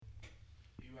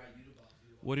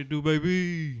What it do,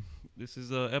 baby? This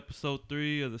is episode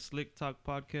 3 of the Slick Talk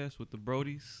podcast with the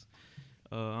Brodies.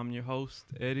 I'm your host,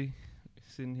 Eddie.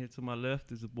 Sitting here to my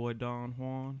left is the boy Don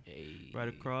Juan. Hey. Right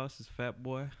across is Fat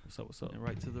Boy. What's up? And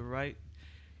right to the right,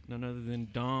 none other than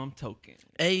Dom Token.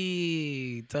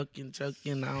 Hey, choking.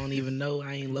 I don't even know.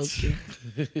 I ain't looking.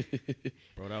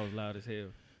 Bro, that was loud as hell.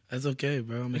 That's okay,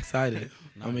 bro. I'm excited.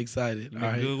 I'm excited. All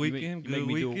right. Good weekend. You make Good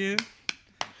me do- weekend.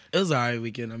 It was all right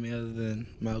weekend. I mean, other than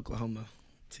my Oklahoma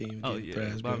team Oh getting yeah,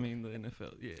 thrashed, but I bro. mean the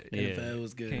NFL. Yeah. Yeah. NFL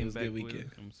was good. Came It was a back good with weekend.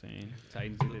 it. I'm saying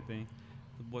Titans did their thing.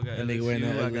 The boy got That nigga wearing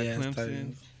that LSU. I ugly got ass Clemson.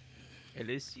 Titans.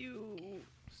 LSU.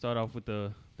 Start off with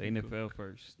the NFL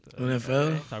first.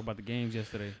 NFL? Talk about the games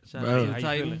yesterday. Shout Bro. out to the How you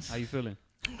feeling? Titans. How you feeling?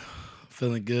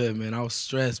 Feeling good, man. I was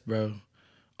stressed, bro.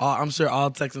 I'm sure all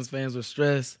Texans fans were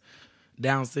stressed.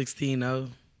 Down 16-0.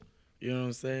 You know what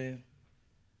I'm saying?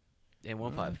 And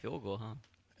won by a field goal, huh?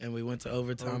 And we went to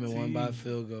overtime and won by a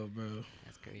field goal, bro.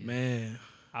 That's crazy. Man,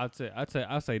 I'll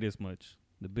say this much: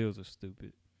 the Bills are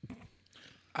stupid.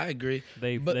 I agree.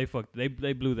 They blew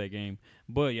that game,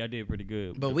 but y'all did pretty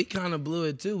good. But we kind of blew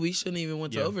it, too. We shouldn't even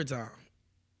went to Yeah. overtime.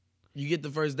 You get the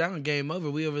first down, game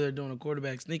over. We over there doing a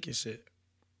quarterback sneak and shit.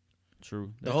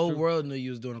 True. The whole world knew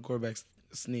you was doing a quarterback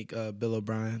sneak, Bill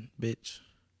O'Brien, bitch.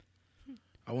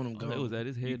 I want him Oh, that gone. was at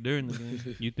his head during the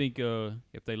game. You think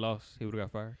if they lost, he would have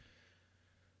got fired?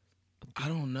 I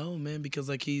don't know, man, because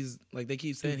they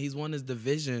keep saying he's won his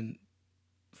division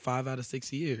 5 out of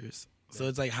 6 years. So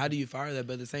it's like, how do you fire that?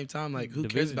 But at the same time, like, who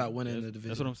cares Division, about winning that's- the division?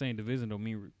 That's what I'm saying. Division don't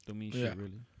mean Yeah. shit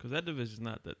really. Because that division's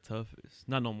not the toughest.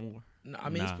 Not no more. No, I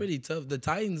mean, it's Nah. pretty tough. The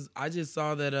Titans, I just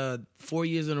saw that 4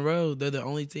 years in a row, they're the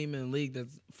only team in the league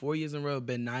that's 4 years in a row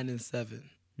been 9-7.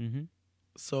 Mm-hmm.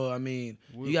 So I mean,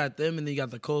 you got them, and then you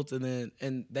got the Colts,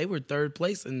 and they were third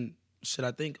place in shit,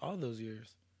 I think, all those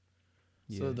years.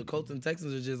 So Yeah. the Colts and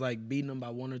Texans are just like beating them by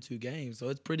 1 or 2 games. So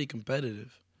it's pretty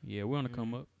competitive. Yeah, we're on the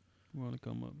come up. We're on the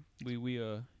come up. We we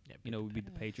beat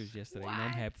the Patriots yesterday. You know,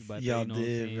 I'm happy about Y'all that. You know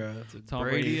did, what I'm bro. saying? Tom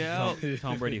Brady Brady out.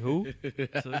 Tom Brady who?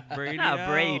 Took Brady Not out.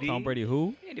 Brady. Tom Brady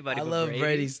who? Anybody I but love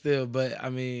Brady still, but I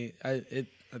mean, I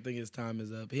think his time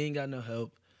is up. He ain't got no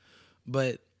help,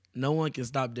 but no one can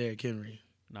stop Derrick Henry.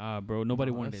 Nah, bro.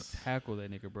 Nobody No, wanted that's- to tackle that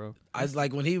nigga, bro. I was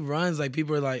like, when he runs, like,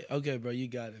 people are like, okay, bro, you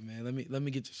got it, man. Let me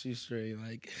get your shoe straight.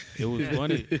 Like, It was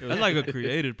funny. It was That's like a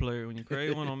created player. When you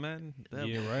create one on Madden, that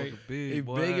Yeah, motherfucker right. Big, he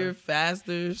boy. bigger,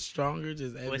 faster, stronger,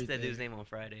 just everything. What's that dude's name on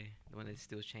Friday? The one that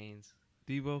steals chains.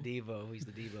 Devo. Devo. He's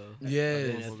the Devo.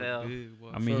 Yes. Of the NFL. Big,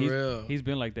 boy. I mean, For real. he's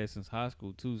been like that since high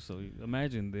school too. So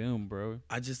imagine them, bro.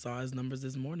 I just saw his numbers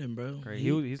this morning, bro.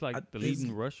 Crazy. He's like the his-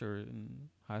 leading rusher in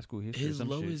high school history. His some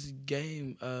lowest shit.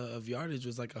 game of yardage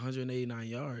was like 189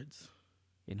 yards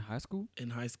In high school. in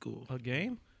high school. A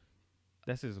game?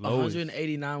 That's his lowest.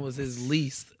 189 was his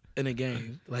least in a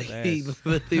game. Like, That's he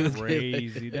literally was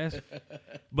Crazy. That's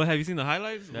But have you seen the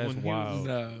highlights? That's When he wild. was-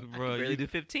 No. Bro, Barely do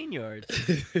 15 yards.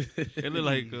 it looked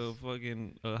like a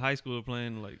fucking high schooler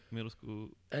playing like middle school.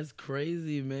 That's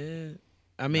crazy, man.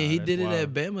 I mean, Nah, he that's did it wild.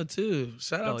 at Bama too.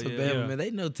 Shout out Oh, to yeah. Bama, Yeah. man.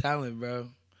 They know talent, bro.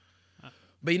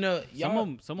 But you know,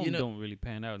 y'all, some of you them know- don't really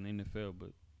pan out in the NFL, but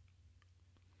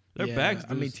Their yeah, backs.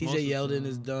 I mean, most T.J. of the Yeldon time.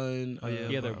 is done. Oh, yeah,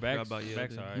 yeah, I their forgot backs about Yeldon.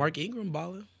 backs are alright. Mark Ingram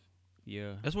balling.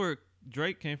 Yeah. That's where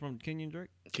Drake came from. Kenyon Drake.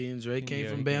 Kenyon Drake came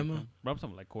Yeah, from he Bama. Bro, I'm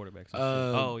talking like quarterbacks. And shit.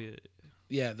 Oh yeah.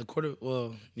 Yeah, the quarter.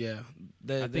 Well, yeah.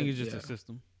 I think it's just yeah. a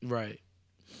system. Right.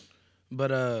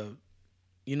 But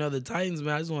you know, the Titans,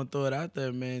 man, I just want to throw it out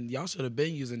there, man. Y'all should have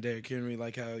been using Derrick Henry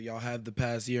like how y'all have the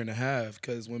past year and a half.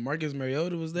 Because when Marcus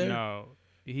Mariota was there, No,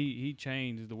 he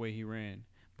changed the way he ran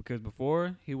because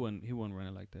before he wasn't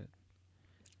running like that.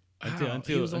 how?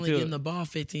 He was only getting the ball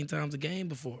 15 times a game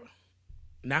before.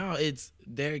 Now it's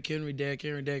Derrick Henry.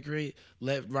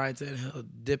 Let Ryan Tannehill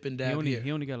dip and dab here.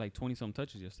 He only got like 20-something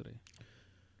touches yesterday.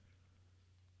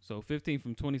 So 15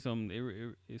 from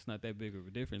 20-something, it's not that big of a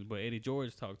difference. But Eddie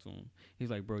George talked to him. He's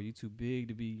like, bro, you too big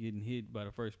to be getting hit by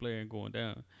the first player and going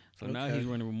down. So now Okay. he's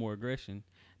running with more aggression. And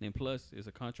then plus, it's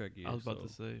a contract year. I was about so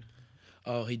to say.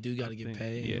 Oh, he do got to get think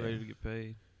paid. He's Yeah. ready to get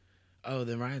paid. Oh,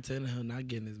 then Ryan Tannehill not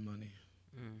getting his money.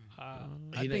 I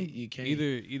He think don't- you can't.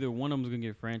 either one of them's gonna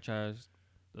get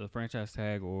the franchise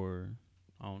tag, or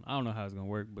I don't know how it's gonna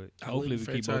work, but I hopefully we wouldn't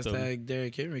keep both franchise of them. tag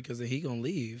Derrick Henry because then he gonna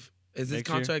leave. Is his Next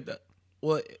year? contract?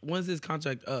 Well, when's his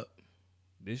contract up?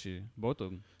 This year, both of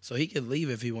them. So he could leave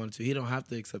if he wanted to. He don't have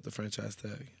to accept the franchise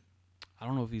tag. I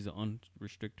don't know if he's an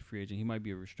unrestricted free agent. He might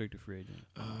be a restricted free agent.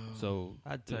 So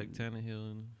I'd tag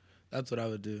Tannehill and that's what I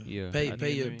would do. Yeah, pay I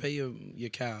pay think- your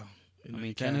cow. You I know, mean,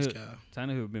 your cash Tannehill cow.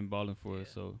 Tannehill been balling for us.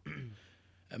 So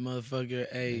That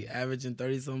motherfucker, hey, averaging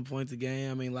 30-something points a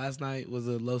game. I mean, last night was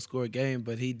a low-score game,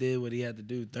 but he did what he had to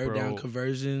do. Third down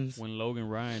conversions. When Logan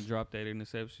Ryan dropped that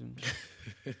interception,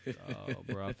 oh,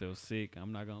 bro, I feel sick.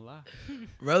 I'm not going to lie.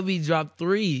 Roby dropped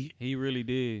 3. He really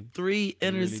did. 3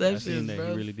 interceptions, that.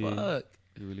 bro. He really did. Fuck.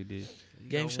 He really did.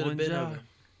 Game should have been over.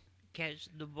 Catch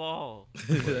the ball.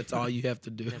 That's all you have to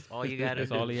do. That's all you got to do.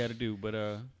 That's all he had to do. But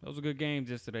that was a good game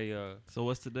yesterday. So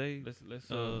what's today? Let's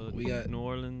we got New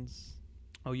Orleans.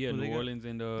 oh yeah, who they New got? Orleans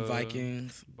and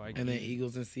Vikings, and then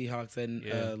Eagles and Seahawks and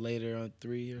Yeah. later on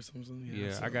 3 or something.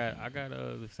 Yeah, so I got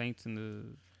the Saints and the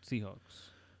Seahawks.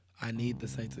 I need the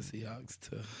Saints and Seahawks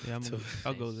to. Yeah,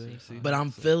 I'll go Saints, there. Seahawks. See. But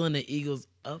I'm feeling the Eagles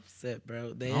upset,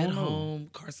 bro. They I at don't know. home.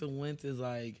 Carson Wentz is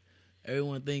like,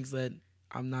 everyone thinks that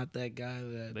I'm not that guy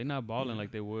that. They not balling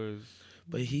like they was.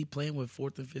 But he playing with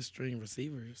 4th and 5th string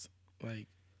receivers, like,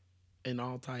 and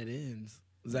all tight ends.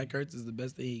 Zach Ertz is the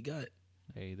best thing he got.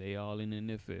 Hey, they all in the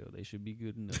NFL. They should be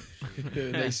good enough.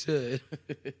 They should.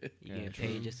 You Yeah, getting true.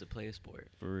 paid just to play a sport.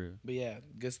 For real. But yeah,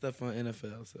 good stuff on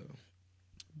NFL. So,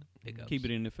 Big ups. Keep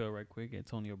it in the NFL right quick.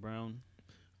 Antonio Brown.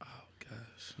 oh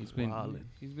gosh, He's been Wildin'.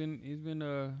 he's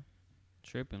been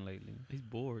tripping lately. He's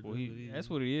bored. Well, that's that's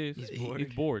what he is. He's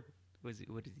He's bored. What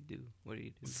did he do? What did he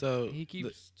do? so He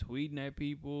keeps tweeting at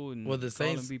people and Well, the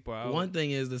calling Saints. people out. One thing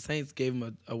is the Saints gave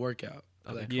him a workout.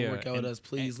 Okay. Like, Yeah, come work out with and- us.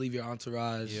 Please leave your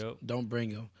entourage. Yep. Don't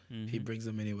bring him. He Mhm. brings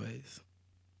them anyways.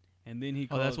 And then he Oh,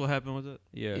 called, that's what happened with it.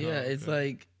 Yeah. Yeah, it's okay.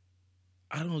 like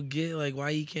I don't get like why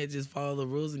you can't just follow the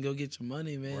rules and go get your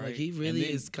money, man. Like Right. he And really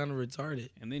then- is kind of retarded.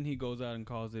 And then he goes out and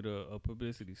calls it a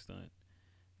publicity stunt.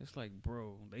 It's like,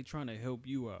 bro, they trying to help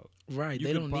you out. Right? You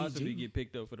they could don't need possibly you. get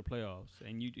picked up for the playoffs,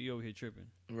 and you over here tripping.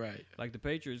 Right? Like the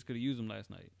Patriots could have used him last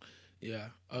night, Yeah.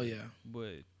 Oh yeah.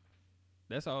 but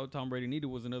that's all Tom Brady needed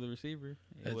was another receiver.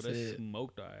 And That's that it.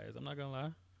 smoked our ass. I'm not gonna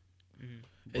lie. Mhm.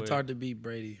 It's But, hard to beat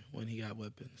Brady when he got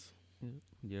weapons.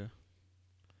 Yeah.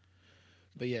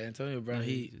 But yeah, Antonio Brown.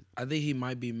 I think he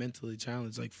might be mentally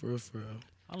challenged. Like for real, for real.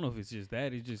 I don't know if it's just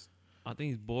that. It's just I think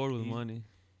he's bored with He's- money.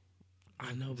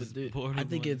 I know, but Just dude, bored I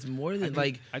with think money. it's more I than just,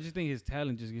 like I just think his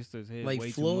talent just gets to his head. like way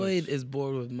Floyd too much. is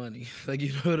bored with money. Like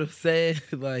you know what I'm saying?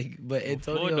 Like, but Well,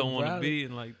 Antonio Floyd don't want Brown, to be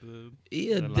in like the.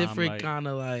 he a the different limelight. kind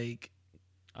of like.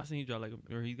 I seen he drop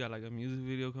or he got like a music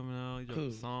video coming out. He dropped Who?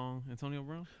 a song. Antonio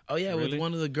Brown, Oh yeah, Really? with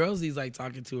one of the girls he's like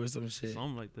talking to or some shit.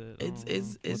 something like that. I It's don't know. it's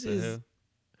What the just hell?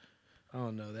 I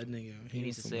don't know that nigga. He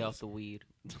needs to was stay some off the weed.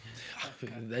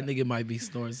 That nigga might be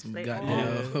snoring some Stay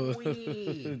goddamn. off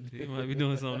weed. He might be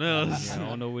doing something else. Yeah, I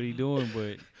don't know what he doing,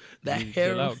 but That he need to chill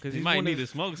heroin- out, 'cause He he's might one need of- to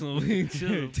smoke some weed. Chill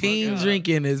the fuck Teen out.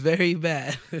 drinking is very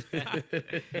bad.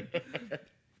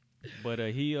 But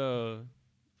he man,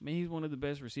 he's one of the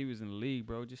best receivers in the league,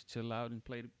 bro. Just chill out and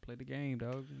play the game,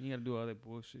 dog. You got to do all that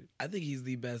bullshit. I think he's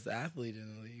the best athlete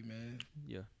in the league, man.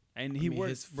 Yeah, and I he mean,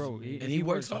 works, his- bro. and he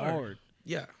works hard.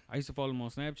 Yeah, I used to follow him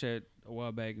on Snapchat a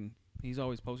while back, and he's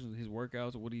always posting his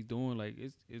workouts or what he's doing. Like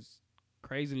it's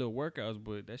crazy little workouts,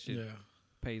 but that shit yeah.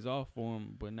 pays off for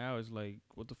him. But now it's like,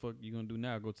 what the fuck you gonna do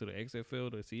now? Go to the XFL,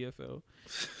 the CFL?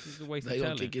 It's a waste They of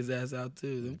gonna talent. kick his ass out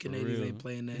too. Them For Canadians real. ain't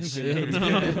playing that No.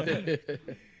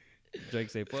 shit. Drake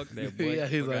say, "Fuck that, boy." Yeah,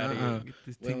 he's Fuck like, outta here." Get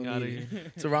this thing Well, out of yeah.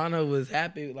 here. Toronto was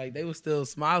happy, like they were still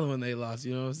smiling when they lost.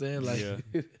 You know what I'm saying? Like, Yeah.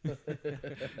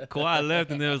 Kawhi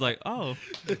left and then was like, "Oh,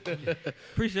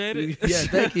 appreciate it." yeah,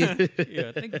 thank you.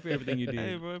 Yeah, thank you for everything you did.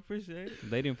 Hey, bro, appreciate it.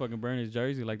 They didn't fucking burn his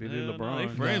jersey like they did Hell no, LeBron.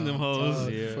 they framed them hoes.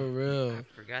 dog, Yeah. for real. I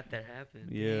forgot that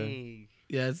happened. Yeah. Dang.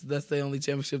 Yeah, that's the only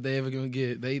championship they ever gonna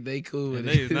get. They cool with And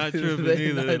it. they is not tripping They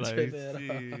either. not Like, tripping at all.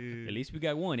 shit. At least we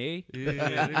got one, eh?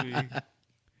 Yeah,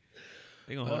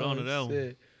 they gonna hold on to that one.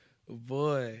 shit.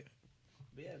 Boy.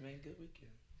 But yeah, man, good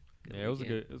weekend. Good Yeah, it was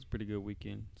weekend. a pretty good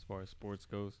weekend as far as sports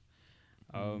goes.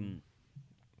 As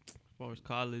far as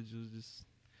college, it was just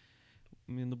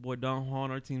me and the boy Don Juan.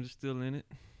 Our teams are still in it.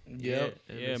 Yep.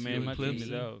 Yeah, LSU man, my team Clemson.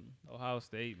 is out. Ohio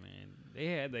State, man, they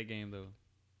had that game though.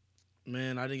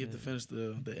 Man, I didn't get to Yeah. finish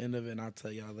the end of it, and I'll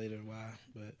tell y'all later why.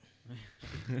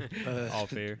 But All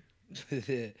fair.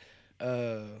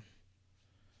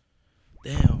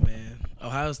 damn, man,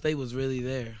 Ohio State was really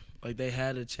there. Like they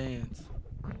had a chance.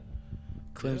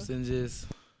 Clemson just,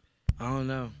 I don't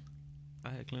know. I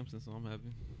had Clemson, so I'm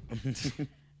happy.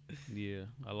 Yeah,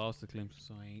 I lost to Clemson,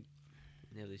 so I ain't.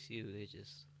 LSU, they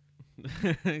just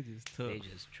tough. they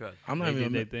just truck. I'm not They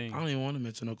even. did their I thing. don't even want to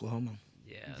mention Oklahoma.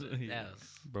 Yeah, Yeah. that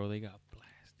was. Bro, they got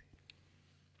blasted.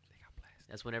 They got blasted.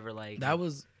 That's whenever like That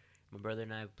was my brother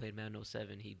and I played Madden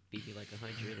 07. He beat me like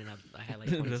 100, and I had like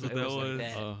 20. That's what it that was was?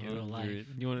 like that in real life. 100.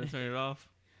 You want to turn it off?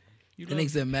 You That nigga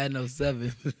said Madden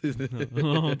 07. A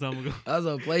long time ago. I was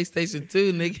on PlayStation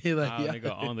 2, nigga. Like, Oh, yeah.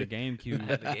 nigga, on the GameCube.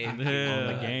 The GameCube. On the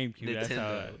Yeah. GameCube. That's how.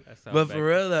 Nintendo. That's how. But back- for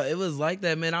real though, it was like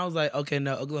that, man. I was like, okay,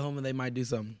 no, Oklahoma, they might do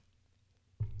something.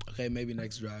 Okay, maybe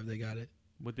next drive they got it.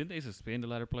 But didn't they suspend a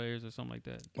lot of players or something like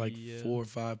that? Like Yeah. 4 or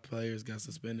 5 players got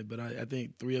suspended, but I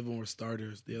think 3 of them were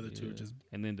starters. The other 2 were Yeah. just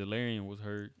And then Delarian was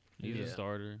hurt. He's Yeah. a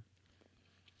starter.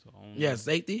 So I don't yeah know.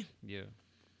 safety. Yeah.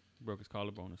 Broke his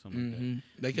collarbone or something like Hmm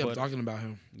They kept But- talking about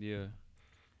him. that. Yeah.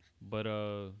 But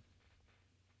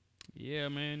yeah,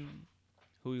 man.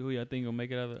 Who y'all think gonna make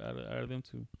it out of them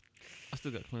two? I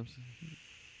still got Clemson.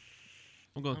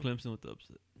 I'm going Clemson with the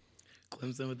upset.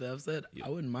 Clemson with the upset. Yeah. I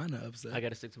wouldn't mind an upset. I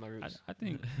gotta stick to my roots. I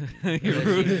think Your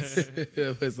roots.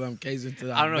 with some Cajun to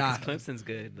the I don't know nah. because Clemson's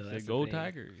good. Though. say That's the go thing.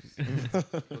 Tigers.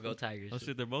 We'll go Tigers. Oh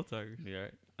shit, they're both Tigers. Yeah.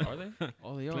 Are they?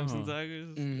 Oh, they are. Clemson huh?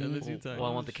 Tigers, Mhm. LSU Tigers. Well,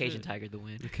 I want the Cajun Shit. Tiger to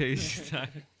win. The Cajun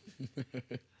Tigers.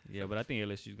 Yeah, but I think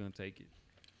LSU's gonna take it.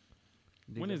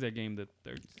 When is that game? The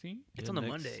 13th? It's on the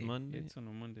next Monday. It's on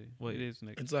a Monday. Wait. It is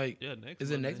next. It's like, Yeah, next. is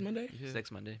it next Monday? Yeah. It's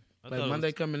next Monday. I Like thought it Monday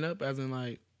was, coming up, as in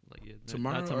like, like, yeah,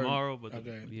 tomorrow Not or- tomorrow, but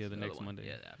okay. Yeah, the other next one. Monday.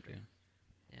 Yeah, after.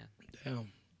 Yeah. damn,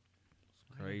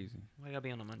 Crazy. Why gotta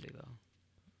be on a Monday though?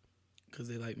 because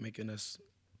they like making us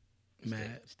Stay-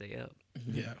 mad. Stay up.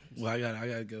 Yeah. Well, I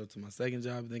gotta go to my second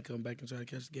job and then come back and try to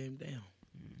catch the game. Damn.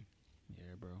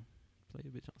 Yeah, bro. play a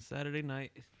bitch on Saturday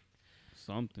night,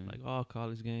 Something. like all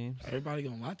college games. Everybody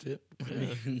gonna watch it. I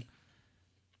mean,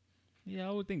 Yeah,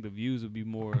 I would think the views would be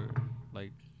more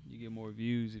like you get more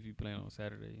views if you play on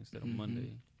Saturday instead of Mhm.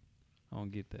 Monday. I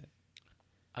don't get that.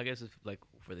 I guess if like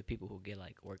for the people who get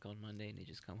like work on Monday and they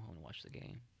just come home and watch the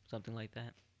game, something like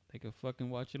that. They could fucking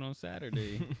watch it on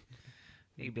Saturday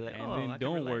You could be like, and oh, then I can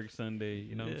don't relax. work Sunday.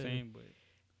 You know what I'm Yeah. saying? But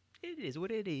It is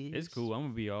what it is. it's cool. I'm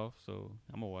gonna be off, so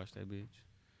I'm gonna watch that bitch.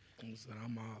 so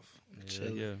I'm off. I'm Yeah,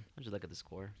 chilling. yeah. I'm just look at the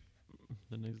score.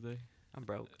 The next day. I'm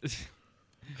broke.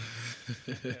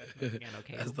 Got no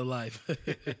cable. That's the life.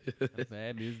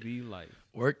 That is the life.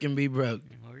 Work and be broke.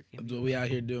 Work and That's be what we out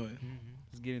broke. here doing. Mhm.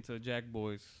 Let's get into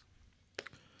JACKBOYS.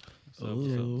 So,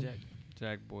 Ooh.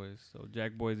 JACKBOYS. So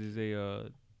JACKBOYS is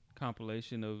a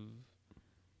compilation of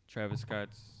Travis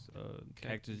Scott's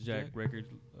Cactus Jack Jack. record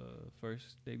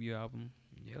first debut album.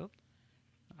 Yep.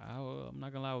 I'm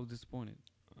not gonna lie, I was disappointed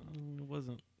It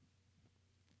wasn't.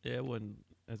 Yeah, it wasn't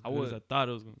as I good was- as I thought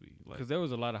it was gonna be. Like, because there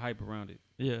was a lot of hype around it.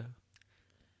 yeah,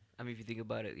 I mean, if you think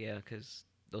about it, yeah, because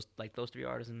those 3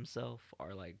 artists themselves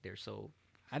are like they're so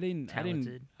I didn't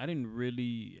talented.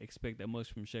 really expect that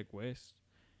much from Sheck West,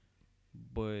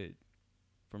 but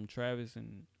from Travis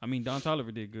and I mean Don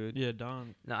Toliver did good. yeah.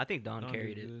 Don No, I think Don did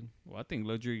carried it. good Well, I think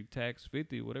Luxury Tax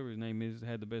 50, whatever his name is,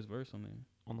 had the best verse on there.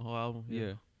 on the whole album.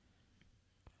 Yeah.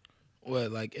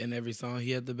 What, like in every song he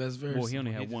had the best verse? Well, he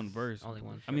only He had one just- verse. Only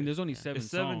one. I mean, there's only Yeah. seven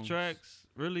It's 7 songs, tracks,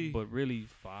 really. but really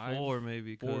five. 4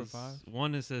 maybe. 4 or 'cause 5?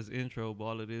 One that says intro, but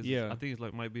all it is, Yeah. I think it's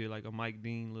like might be like a Mike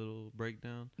Dean little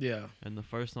breakdown. Yeah. And the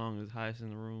first song is Highest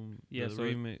in the Room. Yeah, the so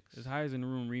remix. It's Highs in the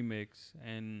Room remix,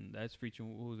 and that's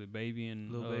featuring who was it, Baby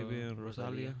and Lil Baby and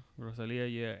Rosalia. Rosalia.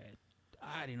 Yeah,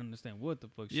 I didn't understand what the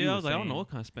fuck. She Yeah, I was like, I don't saying. know what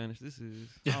kind of Spanish this is.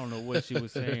 I don't know what she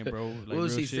was saying, bro. Like, what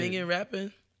was real she shit. singing,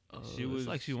 rapping? She It was-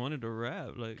 like she wanted to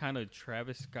rap. Like Kind of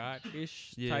Travis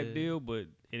Scott-ish Yeah. type deal, but it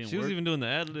didn't she work. was even doing the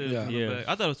ad libs. Yeah. Yeah.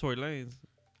 I thought it was Tory Lanez.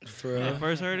 For When I real?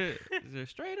 first heard it, it said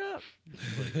straight up.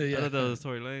 I yeah. thought that was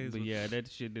Tory Lanez. But yeah, that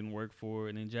shit didn't work for her.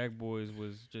 And then JACKBOYS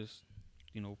was just,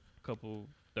 couple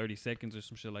 30 seconds or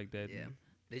some shit like that. Yeah.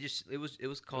 They just it was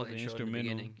called It was intro in the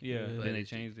beginning. Yeah, Yeah. then but they it-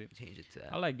 changed it. Changed it to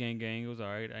that. I like Gang Gang. It was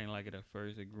alright. I didn't like it at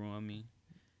first. It grew on me.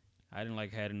 I didn't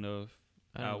like Had Enough.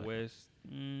 I Out like- West.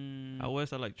 Out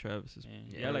West, I like Travis's.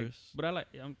 Yeah, I like, verse. but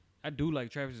I do like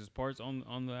Travis's parts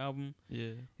on the album.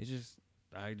 Yeah. It's just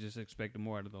I just expected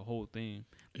more out of the whole thing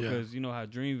Yeah. because you know how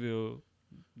Dreamville,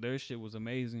 their shit was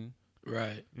amazing.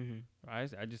 Right. Mm-hmm.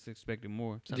 I just expected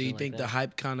more. Do you think the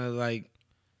hype kind of like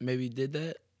maybe did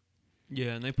that?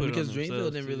 Yeah, and they put Because it on Dreamville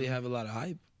themselves, didn't really too. have a lot of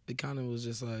hype. It kind of was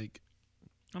just like,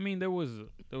 I mean, there was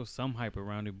some hype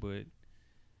around it, but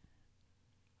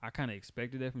I kind of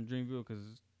expected that from Dreamville because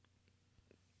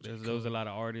there was a lot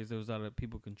of artists, there was a lot of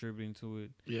people contributing to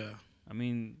it. yeah. I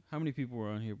mean, how many people were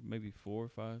on here? Maybe 4 or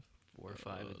 5. 4 or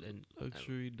 5, and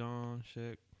Luxury, Dawn,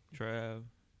 Shaq, Trav,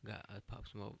 got Pop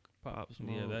Smoke. Pop Smoke,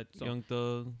 Yeah, that song. Young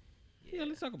Thug, Yeah,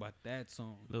 let's talk about that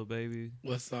song. Lil Baby.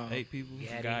 What song? 8 people.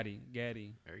 Yeah.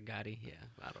 Gaddy. Or Gotti, yeah,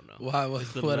 I don't know. Why?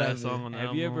 It's the What last happened? song on the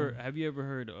Have you album. ever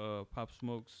heard Pop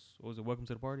Smoke's? What was it? Welcome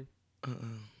to the Party. Uh-uh.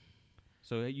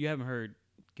 So you haven't heard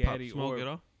Pop Gaddy Smoke or at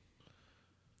all?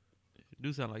 It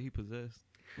do sound like he possessed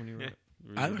when he rap.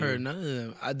 Really I've do. heard none of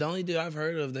them. The only dude I've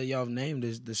heard of that y'all have named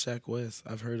is the Shaq West.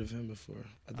 I've heard of him before.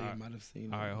 I think I Alright. might have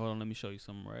seen All him. right, hold on. Let me show you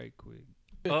something right quick.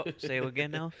 Oh, say it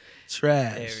again now.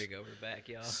 Trash. There we go. We're back,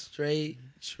 y'all. Straight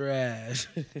trash.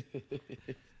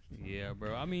 Yeah,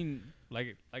 bro. I mean,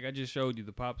 like I just showed you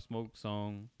the Pop Smoke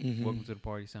song. Mhm. Welcome to the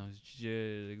Party sounds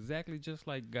exactly just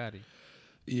like Gotti.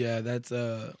 Yeah, that's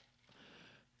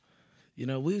you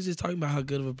know, we was just talking about how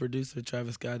good of a producer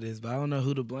Travis Scott is, but I don't know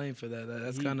who to blame for that.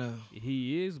 That's He- kind of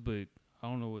He is, but I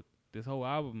don't know what this whole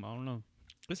album. I don't know.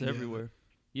 It's Yeah. everywhere.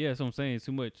 Yeah, that's what I'm saying. It's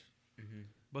too much. Mm-hmm.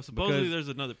 But supposedly Because- there's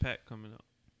another pack coming up.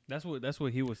 That's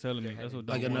what he was telling me. That's what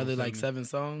like Don Juan another was like telling me. 7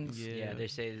 songs. Yeah, they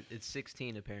say it's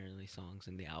 16 apparently songs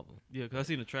in the album. Yeah, because I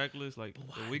seen the track list like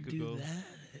Why a week do ago. that?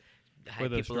 For Hype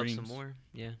the people up some streams. more.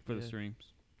 Yeah. for the Yeah. streams.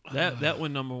 That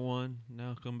went #1.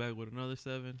 Now come back with another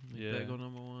 7. Yeah. That go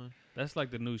 #1. That's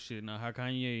like the new shit now. How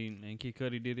Kanye and Kid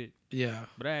Cudi did it, Yeah,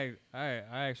 but I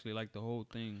actually like the whole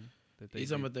thing that they. he's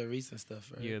talking did. about the recent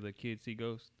stuff, right? Yeah, the Kids See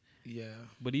Ghost. Yeah.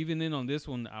 But even then on this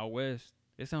one, Out West,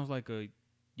 it sounds like a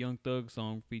Young Thug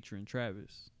song featuring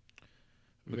Travis.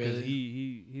 Because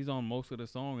Really? he's on most of the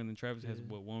song, and then Travis has Yeah.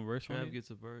 one verse on Trav it? gets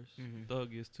a verse. Mhm.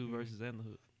 Thug gets 2 verses and the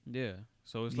hook. Yeah,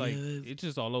 so it's like Yeah. it's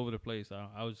just all over the place.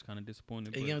 I was just kind of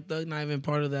disappointed. And But Young Thug not even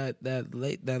part of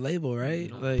that label, right?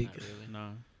 No, Like, not really.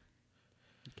 nah,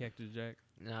 Cactus Jack.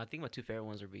 No, I think my two favorite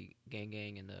ones would be Gang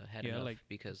Gang and the Had Yeah, I Enough like-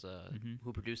 because Mhm.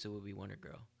 who produced it would be Wonder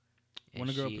Girl. And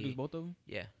Wonder Girl she- produced both of them.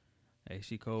 Yeah, Hey,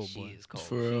 she cold, she boy. is cold.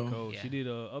 For She real. cold. Yeah. She did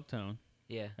Uptown.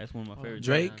 Yeah, That's one of my Oh, favorite.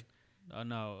 Drake?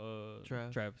 No,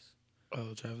 Trav. Travis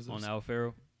oh, Travis. on Al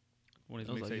Farrow. One of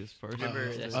That was his like mixtapes. his first. Remember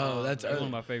Oh, that oh, song? that's That's one early.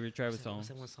 of my favorite Travis What's songs.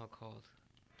 that one song called?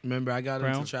 Remember, I got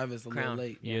Crown? into Travis a little Crown.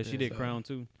 late. Yeah, she Yeah, did so- Crown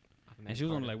too, and she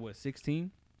was only like what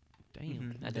 16. Damn.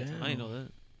 Mhm, at that Damn. time. I didn't know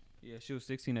that. Yeah, she was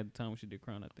 16 at the time when she did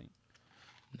Crown, I think.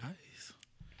 Nice.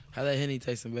 How that Henny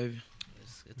tasting, baby?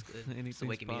 It's good. Anything's It's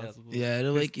waking me up. possible. Yeah,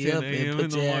 it'll wake you 10 up and a.m. in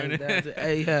put the your ass morning. down.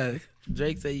 Hey, yeah.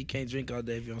 Drake said you can't drink all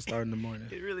day if you don't start in the morning.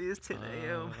 It really is 10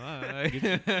 a.m. Alright.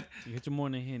 Get your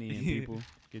morning Henny in, people.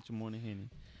 Get your morning Henny.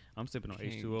 I'm sipping on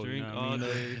Can't H2O. drink You know what all I mean?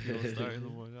 day if you don't start in the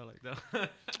morning. I like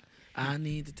that. I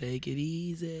need to take it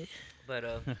easy. But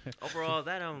overall,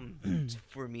 that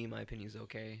for me, my opinion is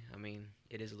okay. I mean,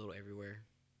 it is a little everywhere.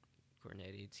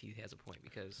 Cornetti, he has a point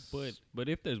because. But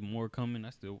if there's more coming, I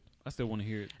still want to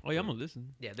hear it. Oh yeah, I'm gonna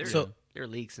listen. yeah, So- there are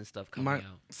leaks and stuff coming My,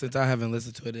 out. since I haven't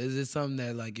listened to it, is it something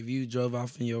that like if you drove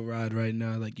off in your ride right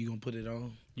now, like you gonna put it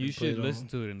on? You Like, put should it listen on?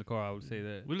 to it in the car. I would say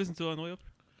that. We listened to it on the way up.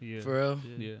 Yeah. For real.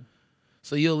 Yeah.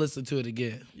 So you'll listen to it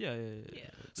again. Yeah. Yeah.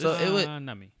 So it would.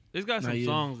 Not me. It's got Nah, some you-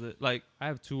 songs that like I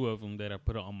have 2 of them that I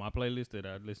put on my playlist that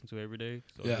I listen to every day.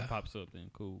 So if Yeah. it pops up,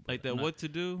 then cool. but like that. I'm not- What to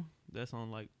do? That's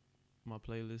on like my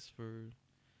playlist for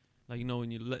like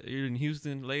when you're in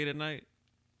Houston late at night.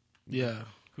 Yeah.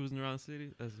 Cruising around the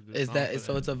city. That's a good. Is song that for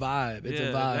so? It's a vibe. It's yeah,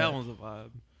 a vibe. That one's a vibe.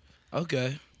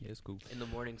 Okay. Yeah, it's cool. In the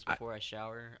mornings before I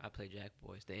shower, I play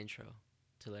JACKBOYS, the intro,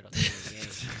 to let out the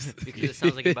game because it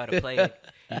sounds like you're about to play it.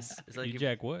 It's like You you're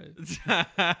Jack what?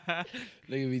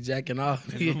 Nigga be jacking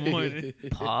off. In the morning.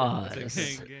 pause.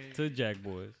 It's a gang. To Jack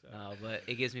Boys. No, but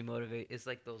it gives me motivate. It's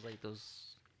like those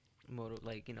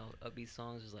upbeat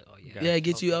songs. It's like, oh yeah. Yeah, it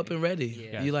gets you okay. up and ready.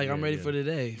 Yeah. You like, I'm Yeah, ready yeah. for the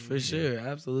day. For Yeah. sure.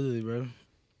 Absolutely, bro.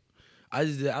 I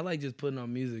like just putting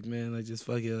on music, man. Like just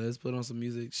fuck it. Let's put on some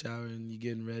music, shower, and you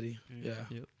getting ready. Mm.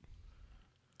 Yeah.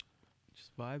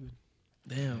 Just vibing.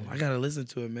 Damn, I gotta listen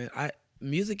to it, man.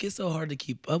 Music is so hard to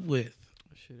keep up with.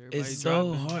 Shit, everybody It's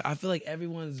so dropping. hard. I feel like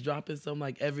everyone's dropping some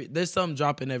there's some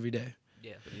dropping every day.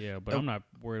 Yeah. Yeah, but I'm not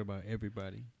worried about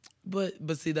everybody. But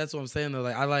see, that's what I'm saying though.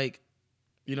 Like I like,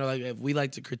 like if we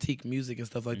like to critique music and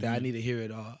stuff like that, I Mhm. need to hear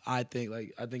it all. I think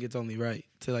it's only right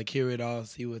to like hear it all,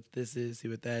 see what this is, see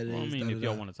what that is. Well, I mean, da, if da,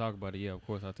 y'all da. want to talk about it, yeah, of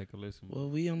course I'll take a listen. Well,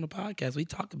 we on the podcast, we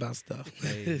talk about stuff.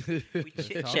 Hey. We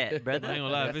chit chat, brother. I ain't gonna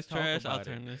lie. If Let's it's talk trash, I'll about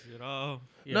turn it. this shit off.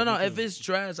 Yeah, no, me if too. it's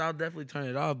trash, I'll definitely turn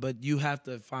it off. But you have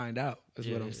to find out. Is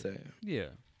what I'm Yeah. saying. Yeah.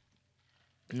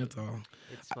 That's all.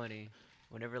 It's funny.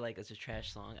 Whenever it's a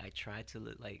trash song, I try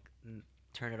to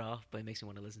turn it off, but it makes me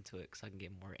want to listen to it because I can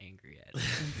get more angry at it.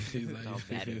 He's That's how like-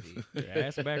 bad it be. Yeah,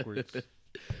 ass backwards.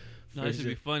 No, For it should be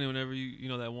sure. funny whenever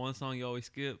you that one song you always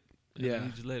skip. And Yeah. then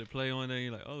you just let it play on there. And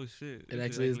you're like, oh shit. It this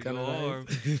actually is shit kind go of hard.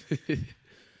 nice.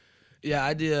 Yeah,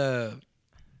 I did.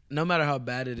 No matter how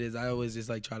bad it is, I always just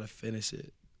try to finish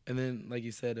it, and then like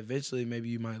you said, eventually maybe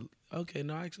you might. Okay,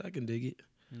 no, actually I can dig it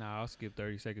Nah, I'll skip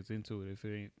 30 seconds into it if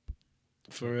it ain't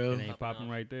for real. It ain't Popping popping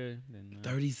off. right there. Then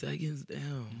 30 seconds,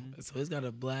 damn. Mhm. So it's got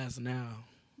a blast now.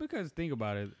 Because think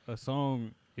about it, a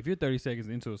song. If you're 30 seconds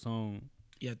into a song,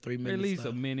 Yeah, 3 at minutes. least a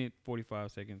left. minute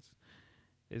 45 seconds,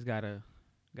 it's gotta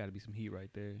be some heat right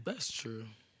there. That's true.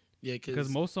 Yeah, Because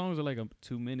most songs are like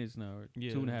 2 minutes now, or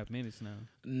 2.5 minutes now.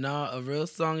 No, a real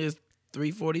song is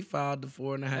 3:45 to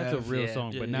 4.5. That's a real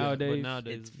song, but nowadays,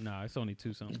 it's only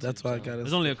 2 songs. That's why I got.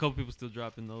 There's only a couple people still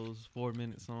dropping those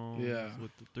 4-minute songs. Yeah.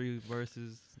 With the 3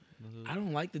 verses. I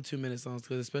don't like the 2-minute songs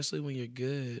because especially when you're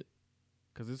good.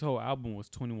 Because this whole album was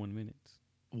 21 minutes.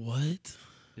 What?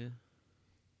 Yeah.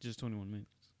 Just 21 minutes.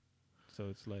 So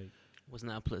it's like. Was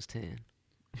not plus 10.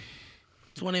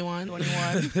 21.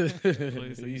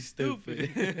 You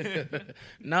stupid.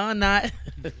 No, I'm not.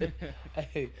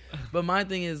 Hey, but my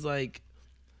thing is like,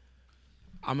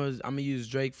 I'm gonna use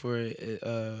Drake for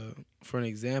an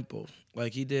example.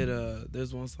 Like he did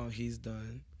there's one song he's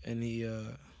done, and he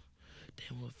damn,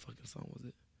 what fucking song was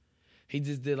it? He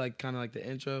just did like kind of like the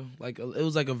intro, like it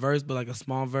was like a verse, but like a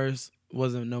small verse,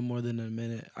 wasn't no more than a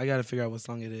minute. I gotta figure out what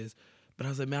song it is. But I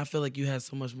was like, man, I feel like you had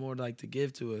so much more like to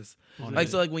give to us. Like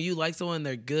so, like when you like someone,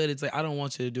 they're good. It's like I don't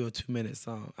want you to do a 2-minute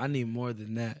song. I need more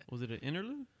than that. Was it an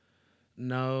interlude?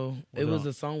 No, it was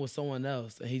a song with someone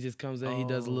else, and he just comes in, he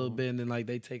does a little bit, and then like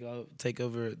they take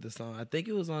over the song. I think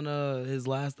it was on his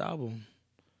last album.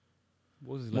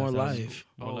 What was his More last Life.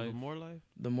 album? More Life.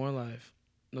 The More Life.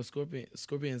 No,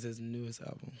 Scorpion's his newest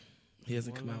album. He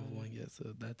hasn't come out with one yet,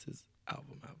 so that's his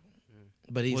album.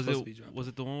 But he's supposed to be dropping. Was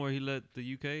it the one where he let the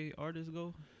UK artist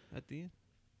go at the end?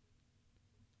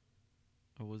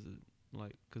 Or was it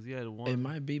like, because he had one? It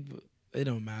might be, but it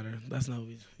don't matter. That's not.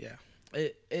 Yeah,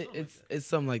 it's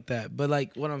something like that. But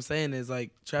like what I'm saying is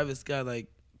like Travis Scott, like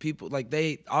people like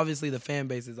they obviously the fan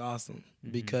base is awesome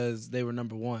because they were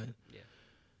number one. Yeah.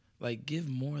 Like give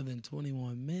more than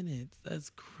 21 minutes. That's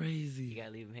crazy. You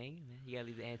gotta leave them hanging, man. You gotta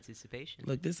leave the anticipation.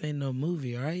 Look, this ain't no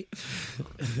movie, all right?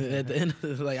 At the end,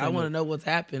 I want to know what's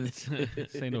happening.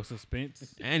 Say no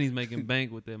suspense. And he's making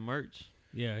bank with that merch.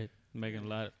 Yeah, making a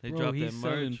lot. They dropped that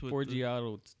merch with 4G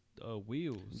Auto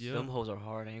wheels. Yeah. Them hoes are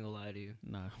hard. I ain't gonna lie to you.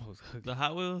 Nah, the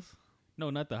Hot Wheels. No,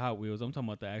 not the Hot Wheels. I'm talking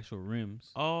about the actual rims.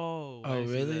 Oh,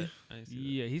 really?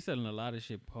 Yeah, he's selling a lot of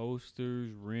shit.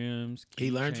 Posters, rims.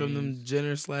 He learned from them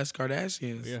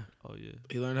Jenner/Kardashians. Yeah. Oh yeah.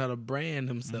 He learned how to brand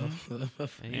himself. And from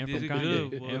Kanye. And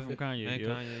from Kanye. And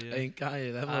Kanye. Yeah. Ain't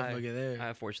Kanye that motherfucker there? I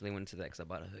unfortunately went into that because I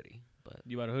bought a hoodie. But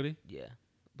you bought a hoodie? Yeah,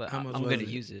 but How much I'm was gonna it?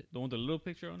 use it. The one with the little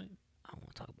picture on it? I don't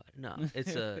want to talk about it. No,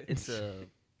 it's a.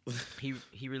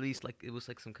 He released like it was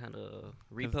like some kind of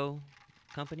repo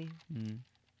company. Mm.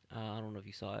 I don't know if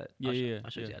you saw it. Yeah,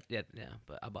 I'll show you. Yeah,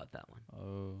 but I bought that one.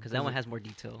 Oh. Because that one has more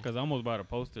detail. Because I almost bought a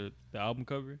poster, the album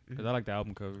cover. Because I like the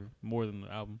album cover more than the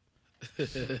album.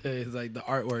 It's like the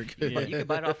artwork. Yeah. You can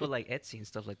buy it off of like Etsy and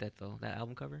stuff like that though. That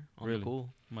album cover. Really? Cool.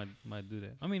 Might do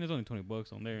that. I mean, there's only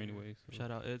 $20 on there anyway. So.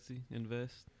 Shout out Etsy.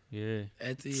 Invest. Yeah.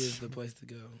 Etsy is the place to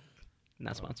go.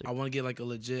 Not sponsored. I want to get like a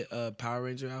legit Power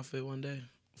Ranger outfit one day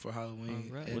for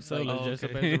Halloween. Right. It's What's up? like, Dress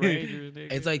up as the Rangers,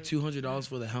 nigga? it's like $200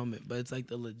 for the helmet, but it's like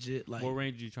the legit like. What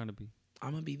Ranger you trying to be?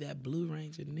 I'm gonna be that Blue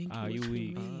Ranger, nigga. Ah, What you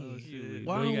weak. mean? Oh, shit.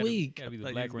 Why Well, I'm you weak? Gotta be the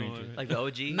Like Black he's going- Ranger. Like the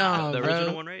OG? No, the bro.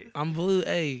 original one, right? I'm blue.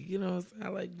 Hey, you know what I'm saying? I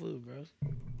like blue, bro.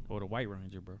 Or the White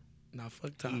Ranger, bro. Nah,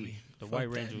 fuck Tommy. The Fuck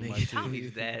White that Ranger was my nigga. shit.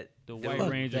 Tommy's that. The the White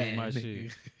Fuck Ranger that is my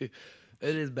nigga. shit.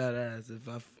 It is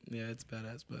badass. Yeah, it's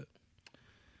badass. But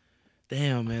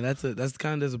damn, man, that's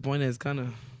kind of disappointing. It's kind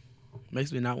of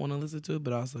makes me not want to listen to it,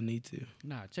 but I also need to.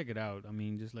 Nah, check it out. I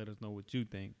mean, just let us know what you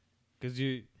think. Because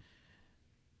you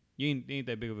ain't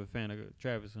that big of a fan of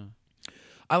Travis, huh?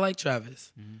 I like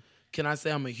Travis. Mm-hmm. Can I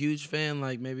say I'm a huge fan?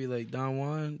 Like maybe like Don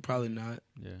Juan? Probably not.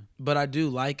 Yeah. But I do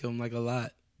like him like a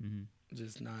lot. Mm-hmm.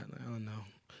 Just not. I don't know.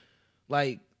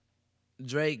 Like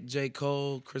Drake, J.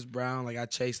 Cole, Chris Brown. Like I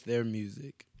chase their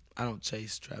music. I don't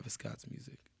chase Travis Scott's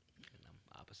music.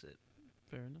 I'm opposite.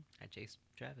 Fair enough. I chase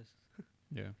Travis.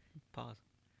 Yeah. Pause.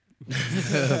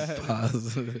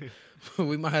 Pause.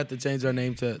 We might have to change our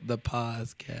name to the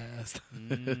Pausecast.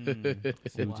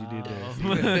 See what you did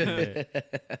Wow. there.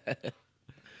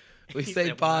 We He say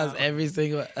said, pause wow. every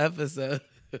single episode.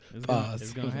 Pause.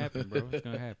 It's gonna happen, bro. It's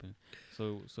gonna happen.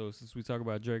 So since we talked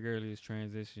about Drake earlier, it's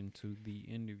transition to the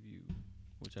interview.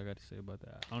 What y'all got to say about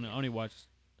that? I didn't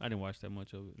watch that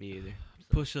much of it. Me either.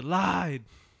 Pusha lied.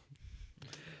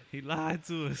 He lied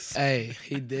to us. Hey,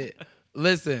 he did.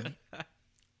 Listen,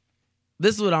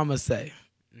 this is what I'm going to say.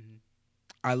 Mm-hmm.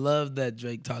 I love that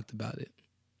Drake talked about it.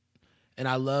 And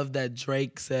I love that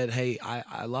Drake said, hey,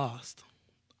 I lost.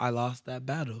 I lost that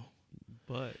battle.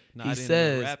 But He not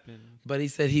says- in the rapping. But he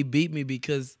said he beat me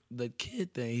because the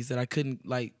kid thing. He said I couldn't,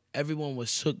 like, everyone was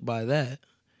shook by that.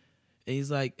 And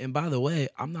he's like, and by the way,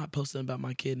 I'm not posting about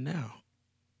my kid now.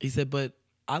 He said, but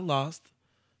I lost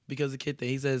because of the kid thing.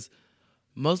 He says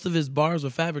most of his bars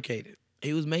were fabricated.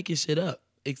 He was making shit up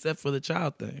except for the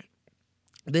child thing.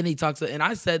 Then he talks, and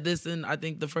I said this in I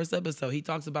think the first episode. He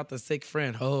talks about the sick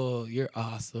friend. Oh, you're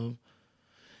awesome.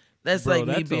 That's Bro, like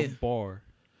me that's being. a bar.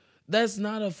 That's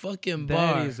not a fucking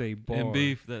bar. That is a bar. And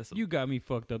beef, that's You got me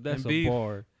fucked up. That's and a beef.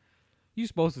 bar. You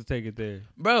supposed to take it there.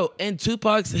 Bro, and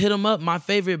Tupac's hit him up. My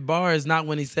favorite bar is not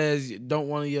when he says, don't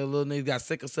one of your little niggas got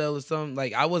sickle cell or something.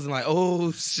 Like, I wasn't like,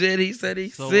 oh, shit, he said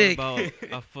he's so sick. what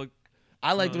about I fuck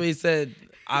I liked when he said,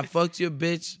 I fucked your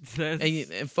bitch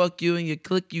that's, and fuck you and your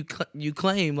clique you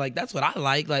claim. Like, that's what I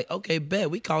like. Like, okay, bet.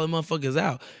 We calling motherfuckers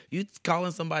out. You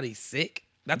calling somebody sick?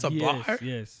 That's a bar?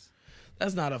 Yes.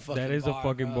 That's not a fucking bar. That is a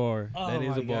fucking bro. bar. Oh That is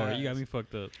my a bar. gosh. You got me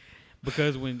fucked up.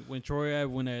 Because when Troy Ave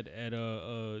went at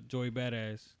Joey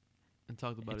Badass and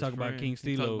talked about and his talk about friend. King He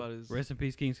talked Stilo. about his- Rest in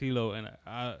peace, King Stilo. And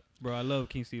I love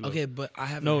King Stilo. Okay, but I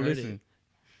haven't No, heard listen. it.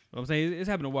 What I'm saying, it's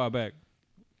happened a while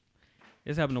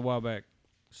back.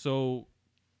 So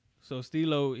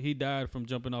Stilo, he died from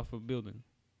jumping off a building.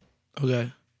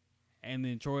 Okay. And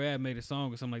then Troy Ave made a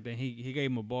song or something like that. He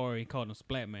gave him a bar. He called him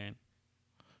Splat Man.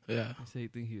 Yeah. They say he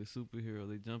think he a superhero.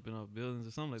 They jumping off buildings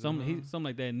or something like Something that.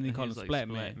 like that. And then he And called him was like, Splat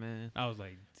Man. I was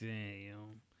like,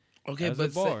 damn. Okay, That's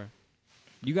but a bar.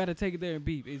 You got to take it there and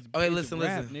beef. It's, Okay, it's listen,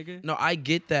 rap, listen. nigga. No, I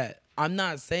get that. I'm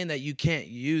not saying that you can't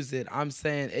use it. I'm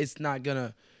saying it's not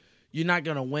gonna. You're not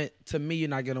gonna win. To me, you're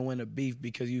not gonna win a beef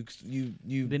because you.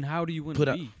 Then how do you win put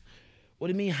a up- beef? What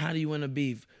do you mean? How do you win a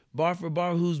beef? Bar for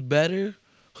bar, who's better?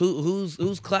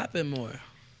 Who's clapping more?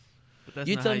 But that's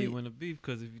You not tell how me- you win a beef.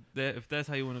 Because if that's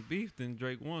how you win a beef, then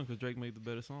Drake won because Drake made the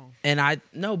better song. And I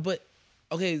no, but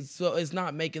okay, so it's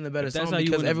not making the better If that's song how you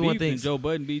because win a everyone beef, then thinks, Joe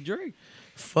Budden beat Drake.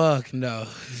 fuck no,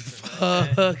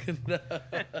 fuck no.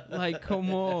 Like,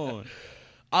 come on.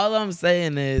 All I'm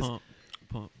saying is,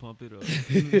 Pump it up.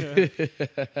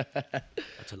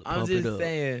 I'm just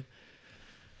saying.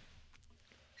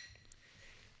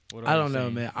 What I are don't you know,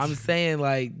 saying? man. I'm saying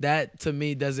like that to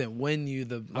me doesn't win you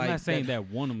the. I'm not saying that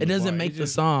won him. It the doesn't bar. make It's the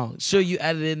just- song. Sure, you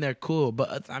added in there, cool.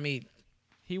 But I mean,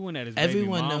 He went at his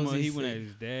Everyone baby knows mama. He he's went at sick.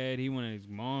 his dad. He went at his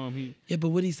mom. yeah. But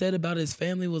what he said about his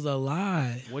family was a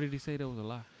lie. What did he say that was a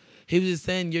lie? He was just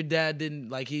saying your dad didn't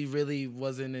like. He really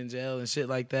wasn't in jail and shit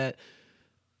like that.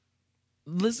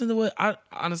 Listen to what I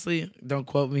honestly don't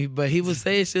quote me, but he was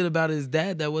saying shit about his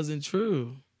dad that wasn't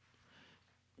true.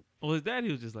 Well, his dad,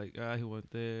 he was just like, he went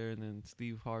there, and then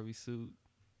Steve Harvey suit,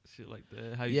 shit like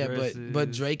that. How he Yeah, dresses.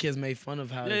 but Drake has made fun of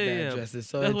how his dad dresses.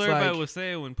 So that's it's what everybody like, was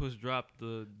saying when Push dropped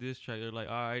the diss track. They're like,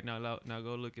 all right, now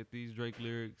go look at these Drake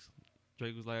lyrics.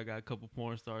 Drake was like, I got a couple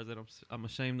porn stars that I'm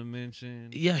ashamed to mention.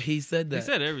 yeah, he said that. He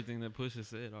said everything that Push has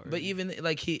said already. But even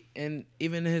like even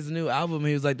in his new album,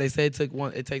 he was like, they say it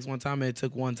takes one time, and it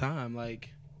took one time. Like,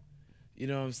 you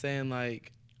know what I'm saying?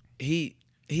 Like, he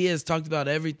has talked about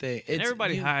everything. And It's,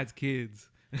 everybody you- hides kids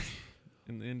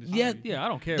in the industry. Yeah, Yeah, I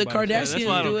don't care The about his Yeah, Kardashians that's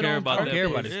why I do don't it care on about I don't that. care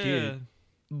about part. his kid.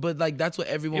 but like that's what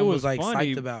everyone It was, was like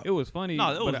funny. psyched about. It was funny.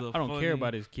 No, it but was I a don't funny- care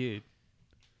about his kid.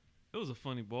 It was a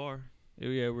funny bar.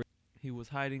 Yeah, He was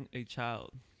hiding a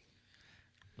child,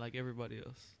 like everybody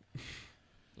else.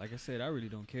 like I said, I really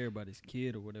don't care about his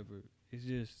kid or whatever. It's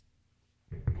just,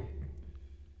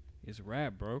 it's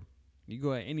rap, bro. You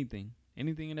go at anything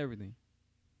and everything.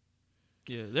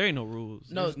 Yeah, there ain't no rules.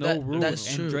 No, There's no that- rules. that's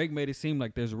and true. Drake made it seem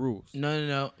like there's rules.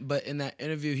 No. But in that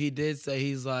interview, he did say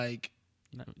he's like,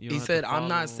 You don't he have to said, I'm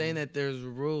not follow- saying that there's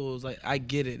rules. Like, I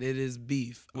get it. It is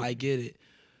beef. I get it.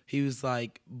 He was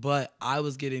like, but I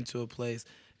was getting to a place,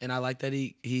 and I like that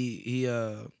he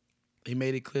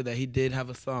made it clear that he did have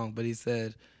a song, but he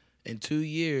said, in 2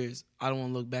 years, I don't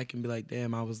want to look back and be like,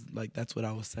 damn, I was like, that's what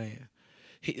I was saying.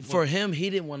 For him, he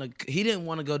didn't want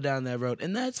to go down that road,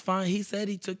 and that's fine. He said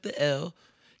he took the L.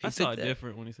 He I saw took it the-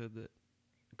 different when he said that,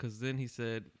 because then he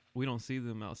said we don't see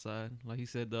them outside. Like he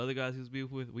said, the other guys he was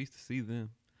beef with, we used to see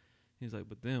them. He's like,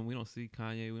 but then we don't see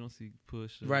Kanye, we don't see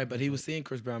Push. Right, but he was seeing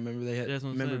Chris Brown. Remember they had. That's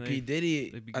what I'm Remember saying. P Diddy?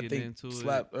 they be I getting think into it.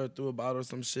 slapped or threw a bottle or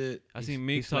some shit. I He- seen he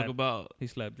Meek talk slapped- about He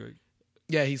slapped Drake.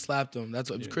 Yeah, he slapped him. That's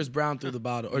what Yeah. Chris Brown threw the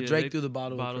bottle, or Yeah, Drake they- threw the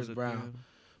bottle with bottles Chris at Brown. them.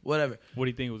 Whatever. What do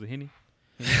you think it was a Henny?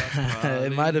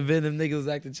 It might have been them niggas was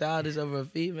acting childish over a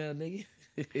female nigga.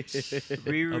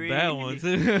 A bad one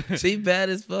too. She bad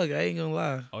as fuck. I ain't gonna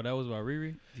lie. Oh, that was by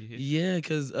Riri. Yeah,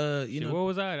 cause you Shit, know. where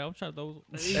was I? I'm trying to throw.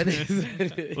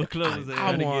 What club was that?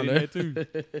 I Gotta want get her. in there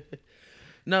too.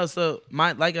 No, so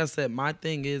like I said, my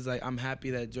thing is like I'm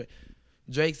happy that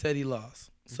Drake said he lost.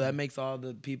 So that makes all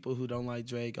the people who don't like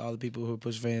Drake, all the people who are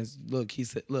Push fans, look,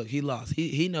 he lost.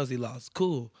 He knows he lost.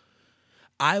 Cool.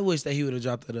 I wish that he would have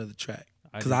dropped that other track.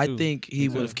 Because do I too. think he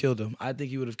Me would have too. killed him. I think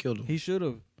he would have killed him. He should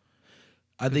have.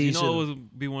 I think You he know, should it have.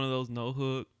 would be one of those no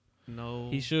hook, no.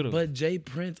 He should have. But Jay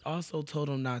Prince also told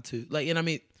him not to. Like, and I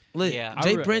mean, Look, Yeah.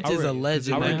 Jay I re- Prince I is re- a 'cause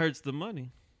legend. And I that re- hurts the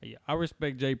money. Yeah, I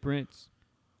respect Jay Prince,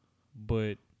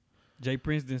 but Jay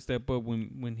Prince didn't step up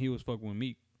when he was fucking with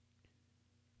Meek.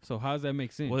 So how does that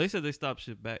make sense? Well, they said they stopped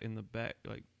shit back in the back,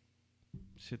 like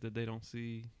shit that they don't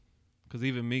see. Cause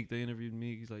even Meek, they interviewed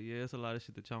Meek. He's like, yeah, it's a lot of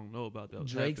shit that y'all don't know about. That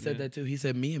was Drake said happening. that too. He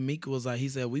said me and Mika was like, he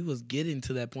said we was getting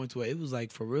to that point where it was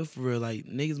like for real, like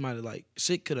niggas might have like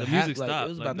shit could have The music happened. Like, stopped. it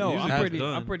was Like, about the to no, music I'm was pretty,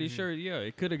 done. I'm pretty Mhm. sure. Yeah,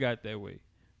 it could have got that way.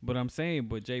 But I'm saying,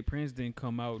 but Jay Prince didn't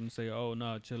come out and say, "Oh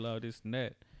no, chill out, this and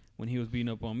that," when he was beating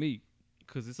up on Meek.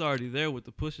 Cause it's already there with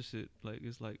the Pusha shit. Like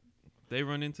it's like they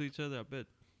run into each other. I bet.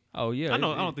 Oh yeah, I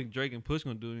know. I don't think Drake and Push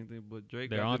gonna do anything, but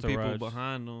Drake Their got the people entourage.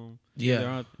 behind them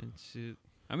Yeah, and shit.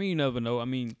 I mean, you never know. I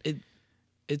mean,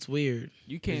 it's weird.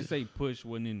 you can't say Push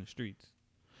wasn't in the streets.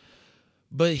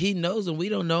 But he knows and we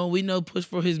don't know. We know Push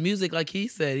for his music, like he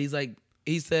said.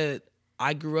 He said,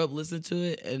 I grew up listening to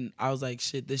it and I was like,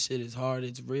 shit, this shit is hard,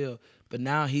 it's real. But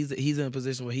now he's in a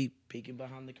position where he peeking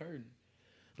behind the curtain.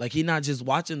 Like he not just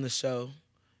watching the show.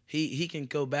 He can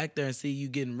go back there and see you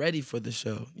getting ready for the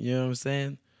show. You know what I'm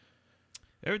saying?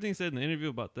 Everything said in the interview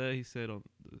about that, he said on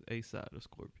the A side of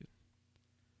Scorpion.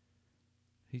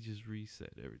 He just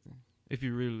reset everything. If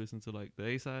you really listen to like the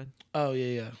A side, Oh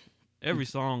yeah. every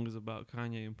song is about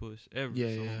Kanye and Push. Every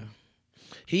Yeah, song. yeah.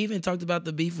 He even talked about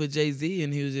the beef with Jay-Z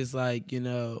and he was just like,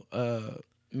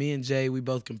 me and Jay, we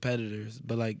both competitors,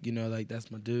 but like, like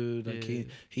that's my dude. Like Yeah.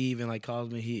 he even like calls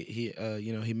me,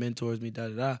 he mentors me, da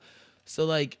da da. So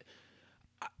like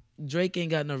Drake ain't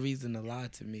got no reason to lie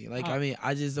to me. Like, I mean,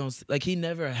 I just don't like he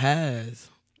never has.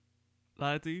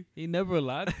 Lie to you? He never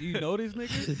lied. You know this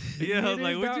nigga? Yeah, I was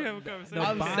like, It is, would dog. you have a conversation? The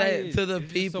I'm bias. saying to the It's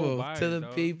just people, so biased, to the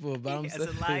dog. people, but I'm He saying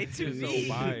hasn't lied to It's me.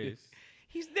 so biased.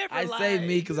 He's never I lied. say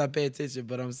me because I pay attention,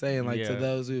 but I'm saying like to Yeah.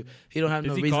 those who he don't have Does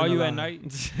no he reason call to you lie. at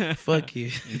night Fuck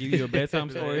you. and give you a bedtime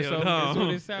story or Yo, something? no. That's what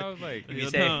it sounds like. He Yeah, be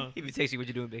saying, no. he be texting you what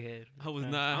you doing, big head. I was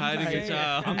not I'm hiding a saying-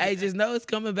 child. Hey, just know it's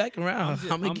coming back around.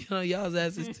 just- I'm gonna I'm- get on y'all's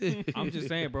asses too. I'm just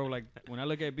saying, bro. Like when I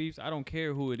look at beefs, I don't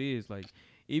care who it is. Like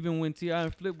even when T.I.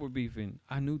 and Flip were beefing,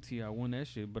 I knew T.I. won that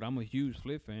shit, but I'm a huge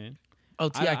Flip fan. Oh,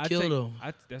 T.I. killed take, him.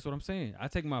 That's what I'm saying. I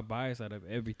take my bias out of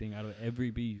everything, out of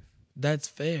every beef. That's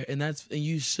fair, and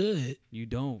you should. You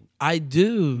don't. I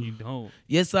do. You don't.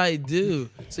 Yes, I do.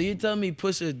 So you tell me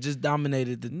Pusha just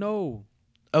dominated the. No.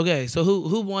 Okay, so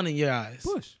who won in your eyes?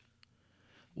 Push.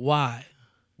 Why?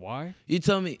 Why? You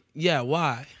tell me. Yeah,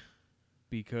 why?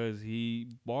 Because he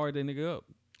barred that nigga up.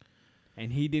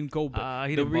 And he didn't go back.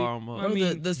 He didn't bar him up. I Bro,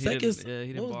 mean, the he second. didn't- yeah, he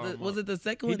didn't what bar was, him was up. it the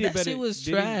second he one? did That better. shit was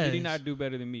did trash. Did he not do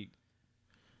better than Meek?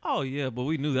 Oh yeah, but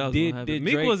we knew that was Did- gonna did happen.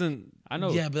 Meek Drake- wasn't. I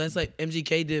know. Yeah, but that's like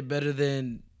MGK did better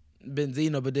than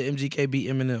Benzino, but did MGK beat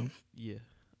Eminem? Yeah,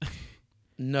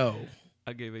 No.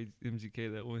 I gave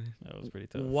MGK that win. That was pretty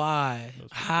tough. Why? That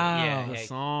was pretty How? Yeah, The yeah.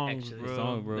 songs, actually. bro. The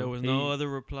song, bro. There was He- no other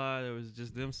reply. There was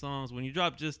just them songs. When you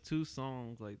drop just two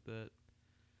songs like that,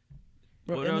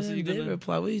 Bro, what else are Eminem you did gonna?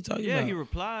 reply. What are you talking Yeah, about? he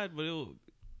replied, but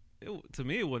to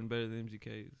me it wasn't better than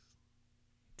MGK's.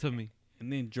 To me,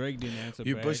 And then Drake didn't answer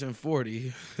You're back. pushing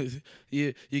 40.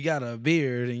 you got a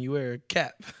beard and you wear a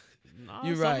cap. nah,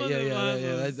 You're some right. of Yeah, them yeah, lines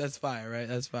yeah. was- That's fire, right?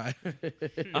 That's fire.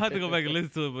 I had to go back and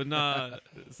listen to it, but nah,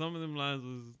 some of them lines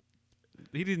was.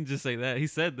 He didn't just say that. He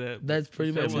said that. but That's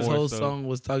pretty he said much his more whole stuff. song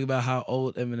was talking about how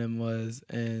old Eminem was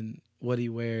and what he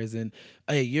wears and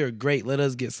hey, you're great. Let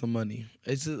us get some money.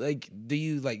 It's just like, do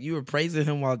you like you were praising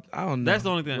him while I don't know. That's the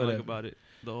only thing I Whatever. like about it.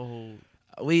 The whole.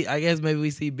 I guess maybe we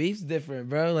see beefs different,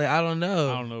 bro. Like I don't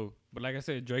know. I don't know. But like I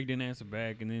said, Drake didn't answer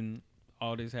back. And then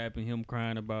all this happened, him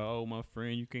crying about, oh, my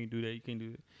friend, you can't do that. You can't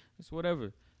do that. It's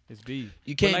whatever. It's beef.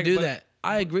 You can't like- do but- that.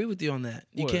 I agree with you on that.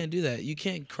 You What? can't do that. You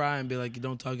can't cry and be like,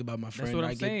 "Don't talk about my friend." That's what I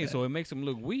I'm get saying. that. So it makes him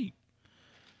look weak.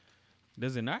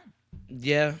 Does it not?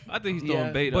 Yeah, I think he's throwing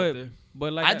Yeah, bait but- out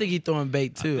there. Like I think he's throwing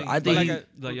bait too. I but think, like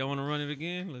he, Like y'all want to run it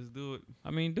again? Let's do it. I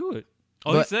mean, do it.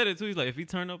 Oh, he But- said it too. He's like, if he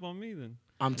turn up on me, then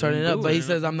I'm turning do up, but it. he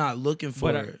says I'm not looking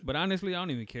for But, it. but honestly, I don't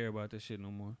even care about this shit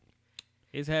no more.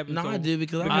 It's happened. No, so, I do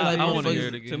because I'm because like, I wanna motherfuckers- hear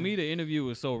it again. To me, the interview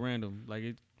was so random. Like,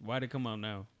 why'd it come out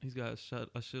now? he's got a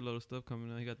shitload of stuff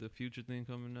coming out. He got the Future thing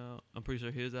coming out. I'm pretty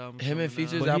sure his album. Him and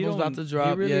Future's But album's he about don't- to drop.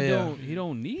 He really Yeah, yeah. don't. He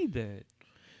don't need that.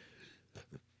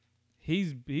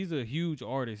 He's a huge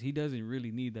artist. He doesn't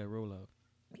really need that rollout.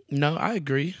 No, I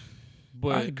agree. But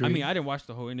I agree. mean, I didn't watch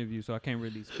the whole interview, so I can't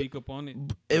really speak up on it.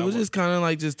 It I was wa- just kind of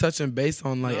like just touching base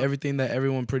on like Yeah. everything that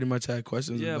everyone pretty much had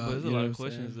questions Yeah, about. but there's a you know lot what of I'm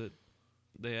questions saying?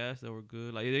 that they asked that were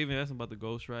good. Like they even asked him about the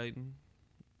ghostwriting.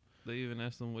 They even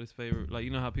asked him what his favorite. Like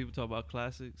you know how people talk about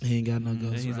classics. He ain't got no And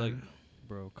ghost. he's like-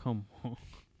 Bro, come on.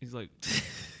 He's like,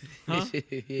 huh?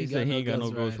 he He said he ain't got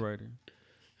no ghostwriter. ghostwriter.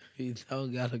 He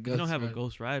don't got a ghost. He don't have a writer.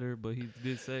 ghostwriter, but he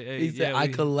did say, "Hey, He said, "I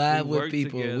collab with work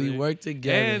people. together." We work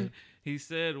together." And he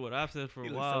said what I've said for He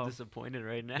a looks so while. disappointed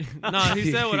right now. No,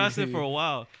 he said what I said for a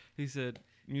while. He said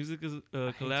music is a I hate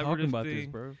talking collaborative about this,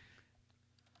 thing. bro.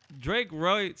 Drake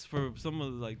writes for some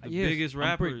of the Yes, biggest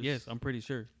rappers. I'm pretty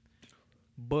sure.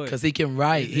 But Because he can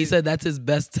write. Is He it- said that's his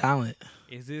best talent.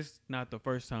 is this not the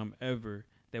first time ever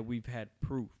that we've had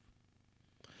proof?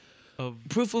 Of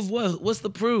Proof of what? What's the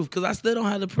proof? Because I still don't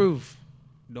have the proof.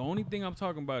 The only thing I'm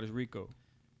talking about is Rico.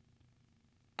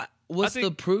 What's I the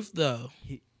think- proof though?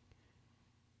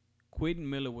 Quentin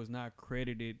Miller was not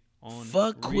credited on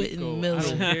Fuck Rico. Quentin Miller. I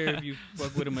don't care if you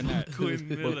fuck with him or not. Quentin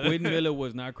Miller. But Quentin Miller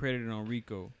was not credited on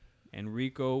Rico. And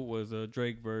Rico was a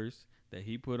Drake verse that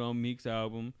he put on Meek's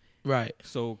album. Right.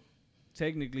 So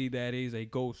technically that is a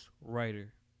ghost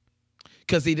writer.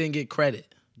 Because he didn't get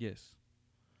credit. Yes.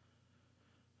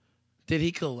 Did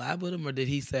he collab with him or did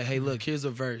he say, "Hey, look, here's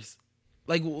a verse"?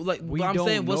 Like We but I'm don't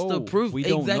saying, what's the know. proof? We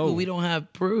don't Exactly, know. we don't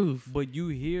have proof. But you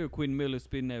hear Quentin Miller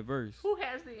spitting that verse. Who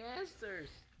has the answers?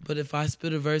 But if I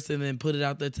spit a verse and then put it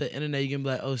out there to the internet, you can be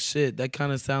like, "Oh shit, that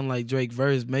kind of sound like Drake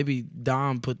verse." Maybe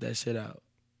Dom put that shit out.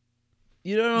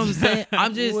 You know what I'm saying?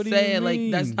 I'm just What do you saying, like,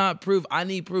 that's mean? not proof. I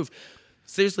need proof.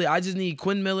 Seriously, I just need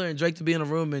Quentin Miller and Drake to be in a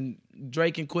room and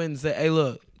Drake and Quentin say, "Hey,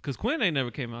 look, because Quinn ain't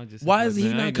never came out. Just Why like, is he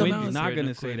 "Man, I not ain't come gonna out? give He's this not Drake no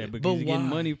gonna say credit." that because But he's getting why?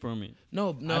 money from it. no."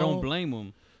 I don't blame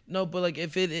him. No, but like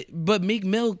but Meek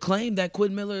Mill claimed that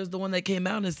Quentin Miller is the one that came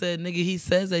out and said, "Nigga, he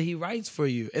says that he writes for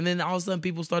you." And then all of a sudden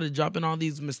people started dropping all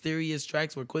these mysterious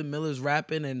tracks where Quentin Miller's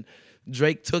rapping and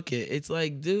Drake took it. It's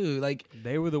like, dude, like,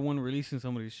 They were the one releasing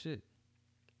some of this shit.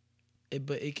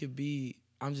 but it could be.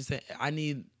 I'm just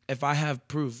saying, if I have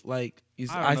proof, like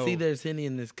I I don't see know. there's Henny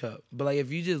in this cup, but like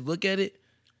if you just look at it,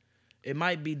 it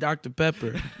might be Dr.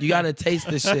 Pepper. You gotta taste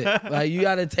the shit. Like you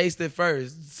gotta taste it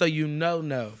first, so you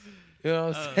know. You know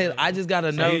what I'm saying? I just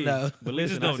gotta know. Hey, But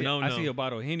listen, don't I see, know, I no. see a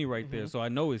bottle of Henny right there, so I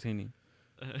know it's Henny.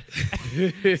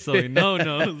 So no.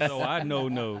 So I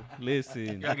know.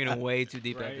 Listen. Y'all getting way too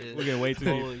deep Right. at this. We're getting way too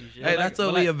deep. Holy shit. Hey, like- that's what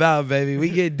but we like- about, baby. We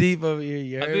get deep over here.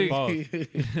 You I heard think-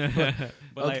 me?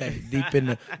 But like- Okay, deep in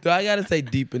the. Do I gotta say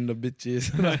deep in the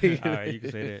bitches? Like- All right, you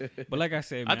can say that. But like I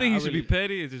said, man, I think he should really, be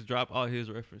petty and just drop all his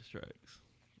reference tracks.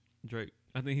 Drake.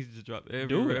 I think he should just drop every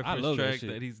Do it. I reference love that track shit.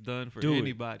 that he's done for Do it.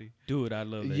 anybody. do it. I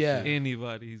love that. Yeah. shit.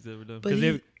 Anybody he's ever done. But 'Cause he,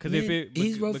 if- 'cause if man, it-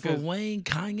 he's wrote for because- Wayne,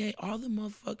 Kanye, all the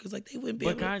motherfuckers. Like they wouldn't be.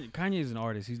 But able to- Kanye is an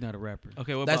artist. He's not a rapper.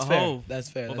 Okay, what That's about fair. Hove? That's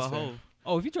fair. What That's about fair. Hove?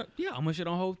 Oh, if you try, yeah, I'm gonna shit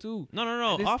on Hove too.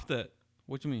 No. This- Off that.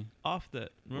 What you mean? Off that.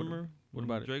 Remember? what when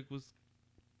about it? Drake was,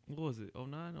 what was it?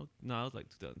 09? Oh, no, it was like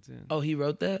 2010. Oh, he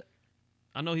wrote that.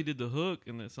 I know he did the hook,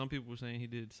 and then some people were saying he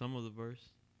did some of the verse.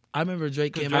 I remember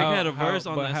Drake Because came Drake out. had a how- verse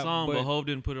on but that how- song, but but- Hove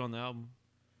didn't put it on the album.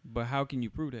 But how can you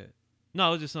prove that? No,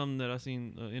 it was just something that I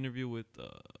seen an interview with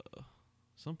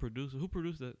some producer. Who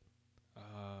produced that?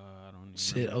 I don't even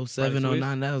Shit, remember. 07, Probably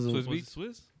 09, that was Swiss Was it Beats?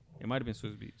 Swiss? It might have been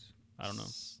Swiss Beats. I don't know.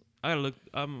 I gotta look.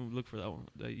 I'm gonna look for that one,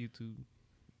 that YouTube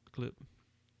clip,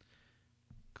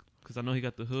 because I know he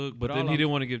got the hook, but But then all he I'm-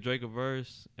 didn't want to give Drake a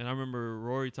verse. And I remember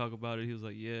Rory talk about it. He was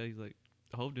like, "Yeah, he's like,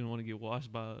 Hope didn't want to get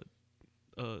washed by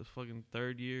fucking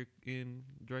third year in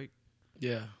Drake.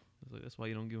 Yeah. I was like, that's why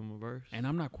you don't give him a verse." And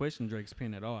I'm not questioning Drake's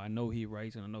pen at all. I know he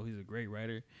writes and I know he's a great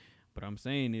writer. But I'm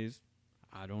saying is,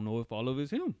 I don't know if all of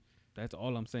it's him. That's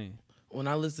all I'm saying. When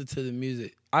I listen to the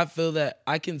music, I feel that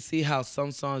I can see how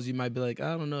some songs you might be like,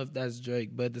 I don't know if that's Drake,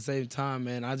 but at the same time,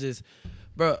 man, I just,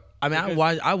 bro. I mean,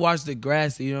 Because- I watched the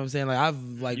grassy. You know what I'm saying? Like I've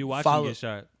like You watch him followed. get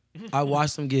shot. I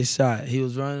watched him get shot. He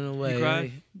was running away.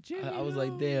 cried? I was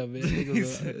like, damn, man. Nigga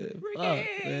was like,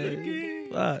 fuck, man.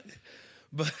 Fuck.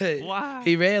 But Why?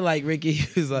 he ran like Ricky.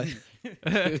 He was like,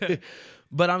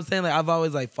 but I'm saying like I've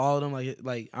always like followed him.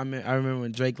 Like I remember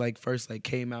when Drake like first like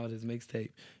came out with his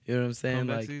mixtape. You know what I'm saying?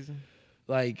 Comeback Like season.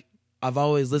 like I've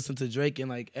always listened to Drake and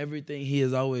like everything he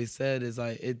has always said is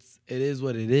like it is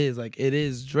what it is. Like it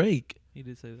is Drake. He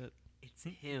did say that. It's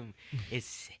him.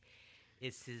 It's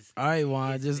his. All right,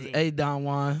 Juan. It's Just me. hey, Don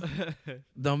Juan.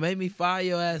 Don't make me fire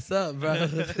your ass up, bro.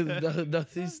 don't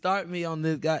you start me on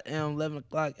this goddamn 11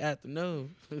 o'clock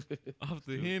afternoon. Off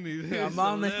the Henny. I'm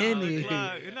on the Henny.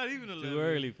 It's not even 11. Too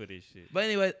early for this shit. But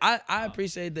anyway, I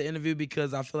appreciate the interview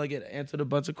because I feel like it answered a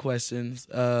bunch of questions.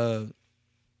 I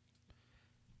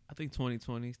think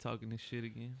 2020 he's talking this shit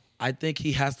again. I think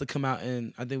he has to come out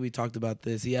and I think we talked about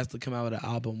this. He has to come out with an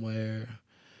album where,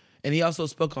 and he also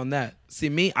spoke on that. See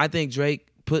me, I think Drake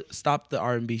stop the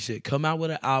R&B shit. Come out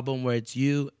with an album where it's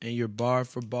you and you're bar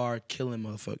for bar killing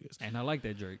motherfuckers. And I like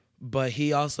that Drake. But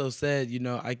he also said, you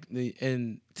know,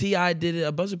 and T.I. did it.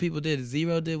 A bunch of people did it.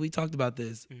 Zero did. We talked about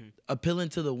this. Mhm. Appealing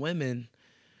to the women.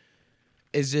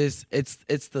 it's just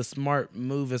it's the smart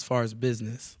move as far as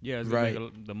business. Yeah, it's right. gonna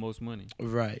make the most money.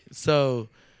 Right. So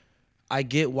I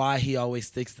get why he always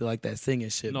sticks to like that singing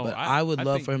shit. No, but I I would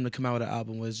love think- for him to come out with an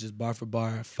album where it's just bar for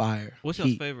bar fire. What's your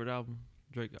Heat. favorite album?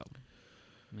 Drake album.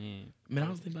 Man, I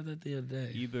was thinking about that the other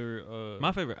day. either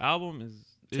My favorite album is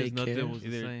Take Nothing Care. Was the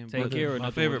either Same. Take but Care or my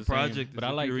Nothing favorite Was the Same. project. But is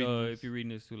I like Reading If You're Reading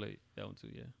This Too Late. That one too.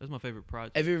 Yeah. That's my favorite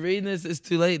project. If you're reading this, it's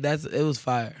too late. It was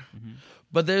fire. Mm-hmm.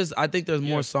 But I think there's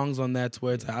more Yeah. songs on that to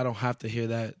where it's like, I don't have to hear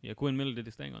that. Yeah, Quinn Miller did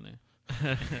this thing on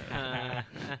there.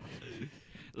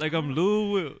 Like I'm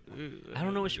Lou Will. I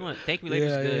don't know what you want. Thank Me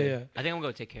Later's Yeah, good. yeah. I think I'm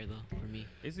gonna Take Care though for me.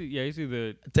 It's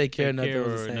either Take Care, Take Nothing Care Was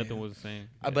or the Same. Nothing Was the Same.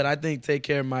 But I think Take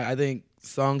Care I think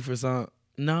song for song.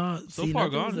 No, So see, Far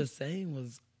Nothing Was Gone. the Same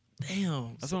was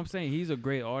damn. That's what I'm saying. He's a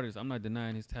great artist. I'm not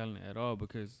denying his talent at all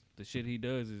because the shit he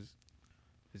does is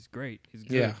great. It's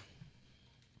good. Yeah.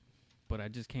 But I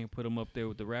just can't put him up there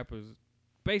with the rappers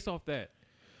based off that.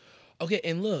 Okay,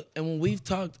 and look, and when we've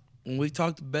talked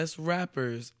best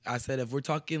rappers, I said if we're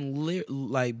talking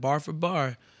like bar for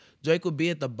bar, Drake would be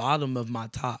at the bottom of my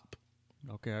top.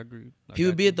 Okay, I agree. He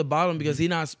would be at the bottom because he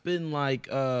not spitting like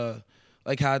how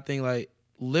I think like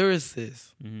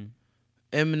lyricists. Mm-hmm.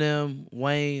 Eminem,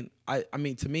 Wayne. I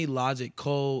mean, to me, Logic,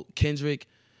 Cole, Kendrick.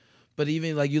 But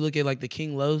even like you look at like the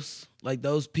King Los, like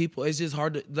those people, it's just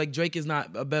hard to like Drake is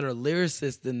not a better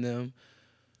lyricist than them.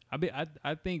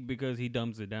 I think because he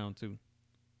dumbs it down too,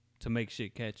 to make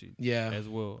shit catchy. Yeah. As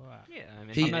well. Yeah, I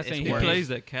mean, He- I'm not it's saying He worse. plays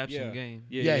that caption Yeah. game.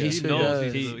 Yeah, he he sure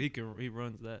knows does. he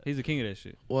runs that. He's the king of that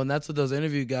shit. Well, and that's what those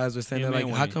interview guys were saying. Him They're like,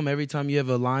 and how Wayne. come every time you have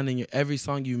a line in every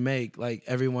song you make, like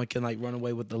everyone can like run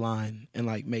away with the line and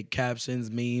like make captions,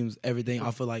 memes, everything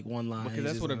off of like one line. Because It's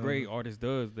that's just what a like, great artist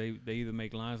does. They either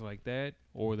make lines like that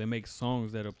or they make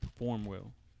songs that perform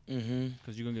well. Mhm.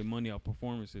 Because you're gonna get money off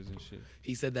performances and shit.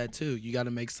 He said that too. You got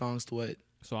to make songs to what.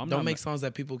 So I'm Don't not make songs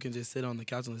that people can just sit on the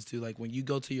couch and listen to. Like when you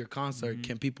go to your concert, Mhm.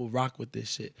 can people rock with this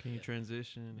shit? Can you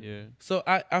transition? Yeah. So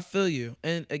I feel you,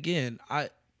 and again I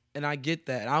get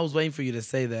that. And I was waiting for you to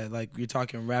say that. Like you're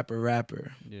talking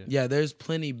rapper. Yeah. Yeah, there's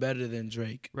plenty better than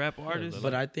Drake, Rap artists.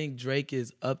 but I think Drake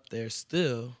is up there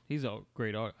still. He's a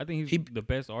great artist. I think he's He- the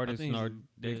best artist think in he's our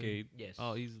the- decade. Yes.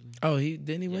 Oh, easily. Oh, he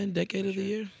didn't he Yeah, win Decade for of the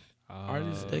sure. Year,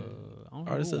 Artist I don't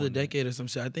know Artist who of the won that. Decade or some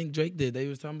shit. I think Drake did. They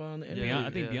was talking about on the interview. I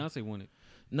think Yeah. Beyonce won it,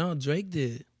 No, Drake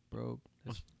did. bro.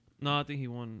 No, I think he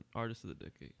won Artist of the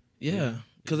Decade. Yeah,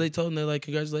 because they told him they're like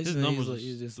congratulations. His And numbers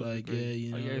he's was just super like great. yeah,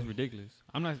 you Oh, know. yeah, it's ridiculous.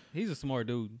 He's a smart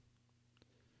dude.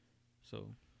 So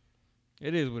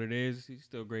it is what it is. He's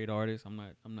still a great artist. I'm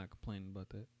not complaining about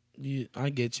that. I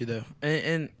get you though,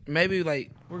 and maybe like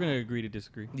We're gonna agree to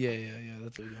disagree. yeah.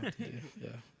 That's what we gonna have to do. Yeah,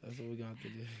 that's what we gonna have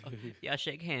to do. Y'all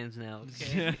shake hands now,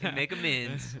 okay? Make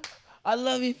amends. I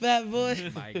love you, fat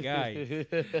boy. My guy.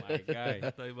 My guy. I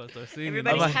thought you about to start singing.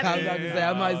 Everybody's I happy. was about to say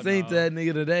I might No, sing no. to that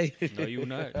nigga today. No, you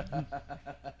not.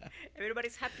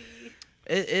 Everybody's happy.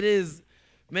 It is,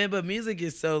 man. But music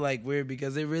is so like weird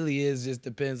because it really is just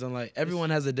depends on like everyone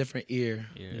has a different ear.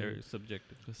 Yeah, it's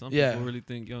subjective. 'Cause some Yeah. people really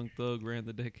think Young Thug ran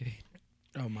the decade.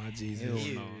 Oh my Jesus,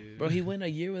 Hell no. bro! He went a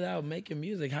year without making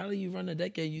music. How do you run a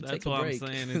decade? You That's take a what break. I'm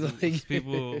saying. Is Like-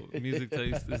 people music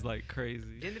taste is like crazy.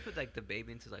 Didn't they put like the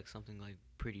baby into like something like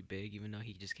pretty big, even though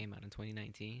he just came out in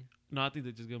 2019? No, I think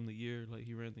they just give him the year. Like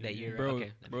he ran the That year, Bro,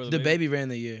 okay. bro, The baby ran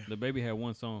the year. The baby had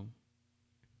one song.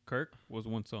 Kirk was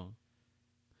one song.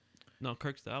 No,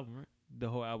 Kirk's the album, right? The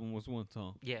whole album was one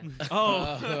song. Yeah.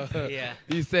 Oh, Yeah.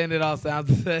 You saying it all sounds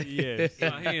the same. Yes.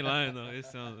 no, he ain't lying though. It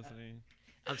sounds the same.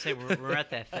 I'm saying we're at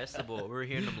that festival. We're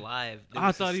hearing them live. It I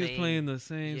was the thought he was same- playing the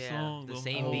same yeah, song. the whole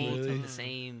same beat, beats, really? the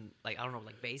same like I don't know,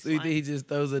 like bass So you line. think he just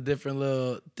throws a different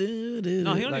little? No, he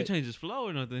don't like, even change his flow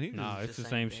or nothing. He just, Nah, it's it's the the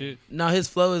same same thing. shit. No, his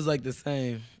flow is like the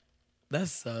same. That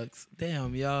sucks.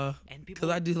 Damn, y'all. And people, Because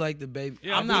I do like the baby.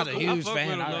 Yeah, I'm not a he's cool. I huge fuck fan.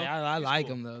 with him, I though. like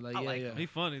cool. him though. Like I yeah, like yeah. him. he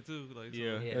funny too. Like so-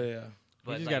 Yeah. Yeah, yeah.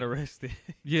 He just like, got arrested.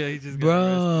 yeah, he just got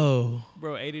arrested. Bro,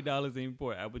 Bro, $80 ain't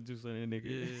pour apple juice on that nigga.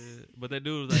 Yeah, but that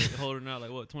dude was like holding out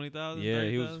like what 20,000? Yeah,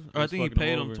 he was- 30,000? he Or I was think he fucking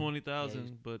paid him him over.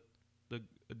 20,000, but the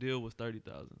deal was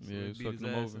 30,000. So Yeah, he he was beat his fucking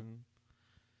him ass over. and-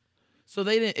 so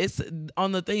they didn't. It's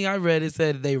on the thing I read. It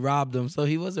said they robbed him. So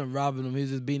he wasn't robbing him. He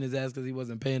was just beating his ass because he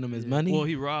wasn't paying him his Yeah. money. Well,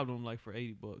 he robbed him like for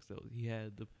 $80. So he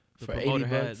had the For promoter $80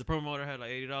 had the promoter had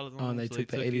like $80 on. Oh, and they so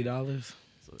took he the it. $80.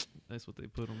 So that's what they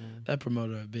put him on. That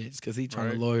promoter a bitch because he trying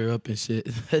Right. to lawyer up and shit.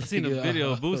 I seen a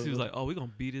video of Boosie. He was like, "Oh, we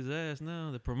gonna beat his ass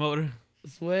now." The promoter.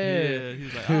 swear. Yeah, he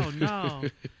was like, "Oh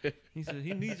no." He said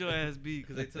he needs your ass beat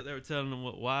because they were telling him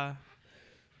why.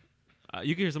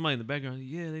 You can hear somebody in the background.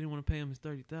 Yeah, they didn't want to pay him his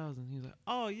 $30,000. He's like,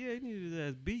 oh yeah, he needed his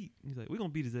ass beat. He's like, we gonna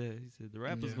beat his ass. He said the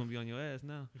rapper's gonna be on your ass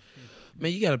now.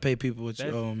 Man, you gotta pay people what you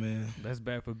owe, man. That's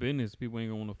bad for business. People ain't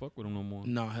gonna want to fuck with him no more.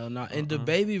 No, hell no. And the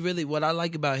baby really, what I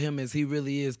like about him is he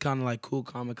really is kind of like cool,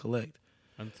 calm, and collect.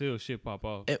 Until shit pop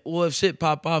off. Well, if shit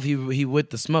pop off, he with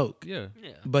the smoke. Yeah.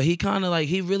 But he kind of like,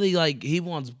 he really like, he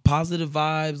wants positive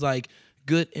vibes, like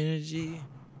good energy,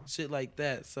 shit like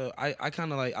that. So I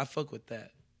kind of like, I fuck with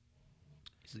that.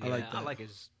 Yeah, I like that. I like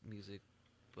his music,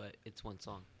 but it's one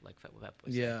song, like Fat Boy.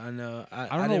 Yeah, I know. I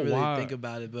don't didn't know really why. think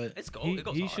about it, but It's gold. He, It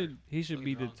goes he hard. should Don't get be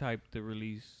me the wrong. type to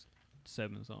release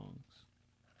 7 songs.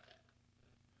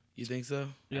 you think so?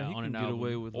 Yeah, he on can an get album.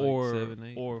 away with like or 7,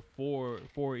 8. or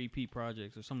four EP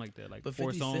projects or something like that, like But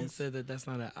 4 50 Cent songs. said that that's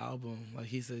not an album. Like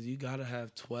he says, you gotta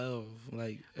have 12.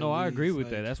 Like No, at I agree least, with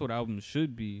like- that. That's what albums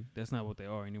should be. That's not what they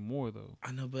are anymore, though.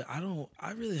 I know, but I don't.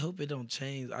 I really hope it don't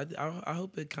change. I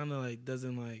hope it kind of like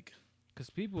doesn't like Because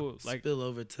people like spill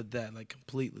over to that like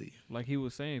completely. he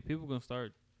was saying, people gonna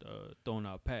start throwing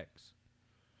out packs.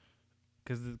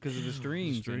 Cause of the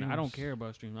streams. And I don't streams. care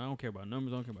about streams. I don't care about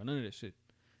numbers. I don't care about none of that shit.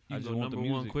 You I can just go want the number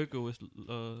one music. quicker with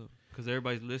because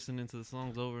everybody's listening to the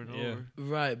songs over and Yeah. over.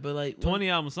 Right, but like 20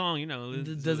 album song, you know.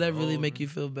 Does that really make you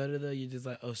feel better though? You're just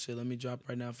like, oh shit, let me drop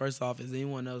right now. First off, is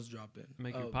anyone else dropping?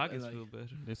 Make Oh, your pockets like, feel better.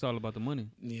 It's all about the money.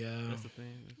 Yeah, That's the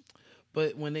thing.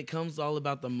 but when it comes all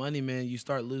about the money, man, you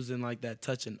start losing like that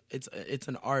touch, and it's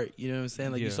an art. You know what I'm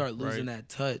saying? Like you Yeah, start losing right. that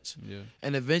touch, Yeah.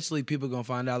 and eventually people gonna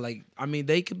find out. Like, I mean,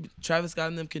 Travis Scott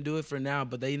and them can do it for now,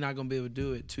 but they not gonna be able to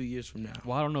do it 2 years from now.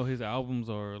 Well, I don't know. His albums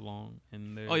are long,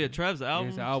 and Oh yeah, Trav's album.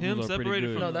 his albums Him are pretty separated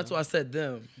good. from. No, that's why I said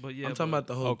them. But yeah, I'm talking about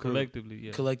the whole crew. collectively,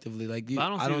 yeah. Collectively, like you, But I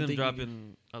don't see them think you can-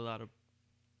 dropping a lot of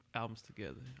albums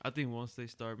together. I think once they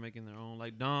start making their own,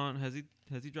 like Don, has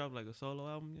he dropped like a solo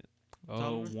album yet?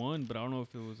 Tyler? One, but I don't know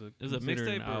if it was a Is it a considered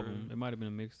an mixtape or- album. It might have been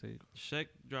a mixtape. Shaq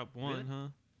dropped one, Really? huh?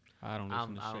 I don't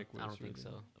listen to Shaq. I don't think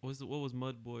so. What was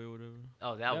Mud Boy or whatever?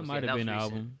 Oh, That might have been an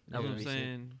album. You That know was what I'm recent.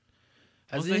 saying?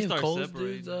 Has Once they any of start Cole's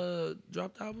separating. dudes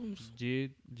dropped albums?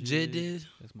 Jid, Jid did.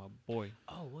 that's my boy.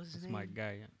 Oh, what's his That's name? my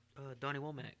guy. Donnie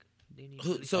Womack. Didn't he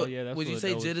Who, release- so Oh, yeah, that's would you what say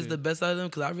that was Jid is too. the best out of them?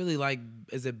 Because I really like.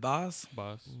 Is it Boss?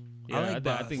 Boss. Mm. Yeah, I like I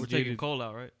Boss. think We're Jid taking is, Cole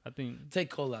out, right? I think Take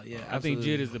Cole out. Yeah, I think absolutely.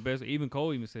 Jid is the best. Even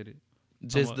Cole even said it.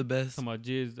 Jid's the best. Talking about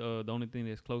Jid's the only thing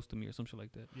that's close to me or some shit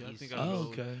like that. Yeah, I He's- think Oh, I'll go.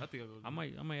 okay. I think I'll go. I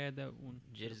might add that one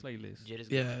to Jid the is- playlist. Jid is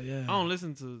good. Yeah, yeah. I don't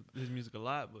listen to his music a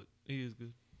lot, but he is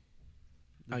good.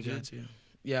 I got you.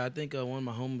 Yeah, I think one of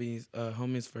my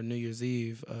homies for New Year's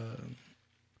Eve,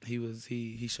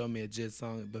 he showed me a Jid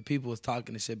song, but people was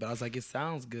talking and shit. But I was like, it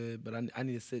sounds good, but I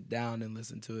need to sit down and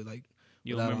listen to it. Like,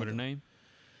 You without don't remember all the the- name?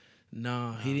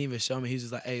 no, he didn't even show me. He was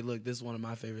just like, hey, look, this is one of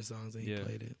my favorite songs, and he Yeah.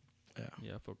 played it. Yeah,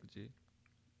 Yeah, I fuck with Jid.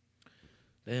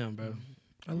 damn, bro.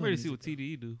 I I'm love ready to see music, what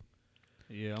TDE do.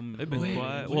 Yeah, I'm. They've been Wait,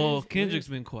 quiet. where's- Well, Kendrick's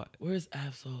been quiet. Where's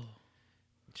Absol?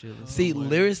 Chilling. See,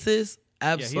 lyricist,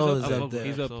 Yeah, he's Absol is up up there.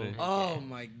 He's up So- there. Oh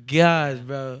my gosh,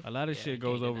 bro. A lot of Yeah, shit I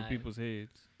goes can't over deny it. people's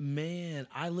heads. Man,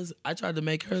 I tried to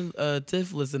make her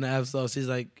Tiff listen to Absol. She's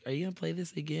like, "Are you gonna play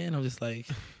this again?" I'm just like,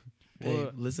 "Babe,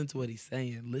 Well- listen to what he's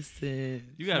saying.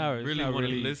 Listen." You gotta It's really not want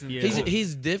to really- listen. yeah. to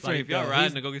He's different. like if y'all though. riding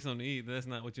He's- to go get something to eat, that's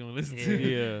not what you want to listen Yeah. to.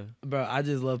 Yeah. bro, I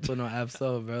just love putting on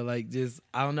Absol, bro. Like, just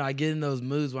I don't know. I get in those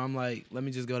moods where I'm like, let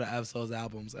me just go to Absol's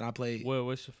albums, and I play. Well,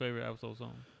 what's your favorite episode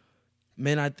song?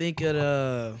 Man, I think it.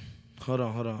 Hold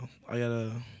on.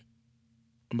 I'm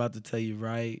about to tell you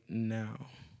right now.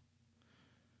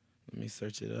 Let me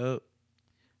search it up.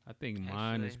 I think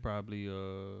mine is Actually-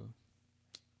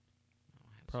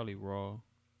 probably Raw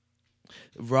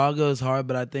Raw goes hard,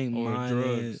 but I think or mine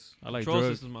Drugs. is. I like Control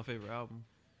Drugs. System's my favorite album.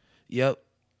 Yep,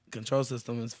 Control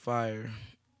System is fire.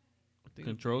 I think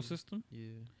Control System. Yeah,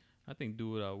 I think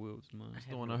Do What I Will is mine. that's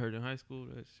the one I heard in high school.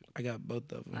 That shit. I got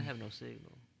both of them. I have no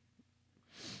signal.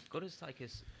 Go to like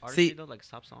his See- artistry though, like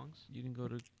top songs. You didn't go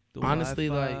to the Honestly,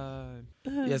 like-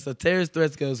 Wi-Fi. Yeah, so Terrorist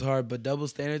Threats goes hard, but Double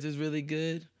Standards is really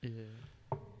good. Yeah.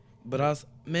 But also,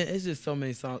 man, it's just so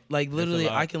many songs. Like literally,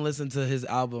 lot. I can listen to his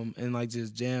album and like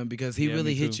just jam because he Yeah,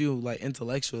 really me hit too. you like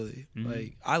intellectually. Mhm.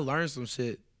 Like I learned some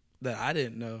shit that I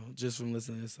didn't know just from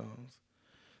listening to his songs.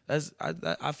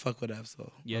 I fuck with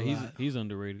Absol. Yeah, a he's lot. he's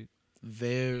underrated.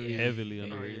 very Yeah. Heavily Yeah.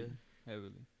 underrated.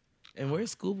 Heavily. And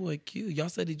where's Schoolboy Q? Y'all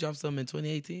said he dropped something in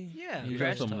 2018. Yeah, He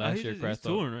Crash dropped some Talk. last he's, year. he's Crash Talk.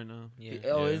 touring right now. Yeah.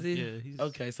 Oh, Yeah. is he? Yeah, he's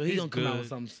Okay, so he's he's gonna come out good. with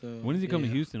something soon. When does he come Yeah.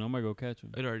 to Houston? I might go catch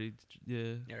him. It already,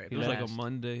 yeah. Yeah, right, It was like a last.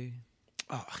 Monday.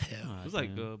 Oh hell. Ah, It was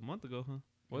like damn. a month ago, huh?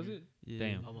 Was it? Yeah.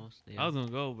 Damn. Almost. I Yeah. was gonna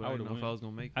go, but I I didn't know would've if I went. was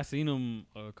gonna make it. I seen him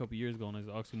a couple years ago on his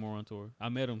Oxymoron tour. I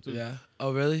met him too. Yeah.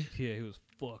 Oh, really? Yeah, he was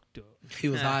fucked up. He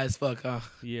was high as fuck, huh?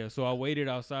 Yeah, so I waited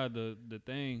outside the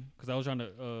thing because I was trying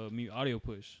to mute audio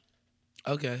push,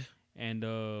 Okay. and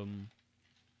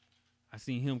I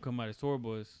seen him come out his tour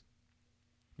bus.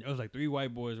 There was like 3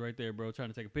 white boys right there, bro, trying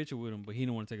to take a picture with him, but he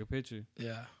didn't want to take a picture.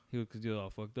 Yeah. Because he was all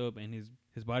fucked up, and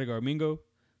his bodyguard Mingo,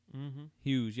 Mm-hmm.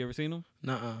 huge. You ever seen him?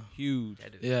 Nuh-uh. Huge,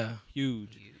 That dude. Yeah.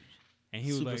 huge. Huge. And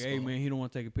he was Super like, "Hey small. man, he don't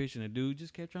want to take a picture." And the dude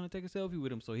just kept trying to take a selfie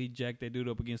with him, so he jacked that dude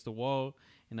up against the wall,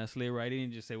 and I slid right in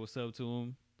and just say what's up to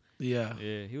him. Yeah.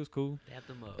 Yeah, he was cool. Dap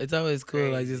them up. It's always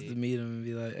cool, like, just Crazy. to meet him and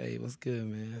be like, hey, what's good,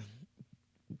 man?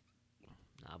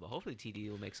 Nah, but hopefully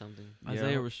TD will make something.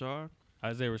 Isaiah Rashad,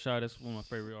 Isaiah Rashad, that's one of my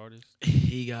favorite artists.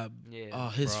 He got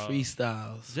Yeah. his Bro.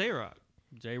 freestyles. J Rock.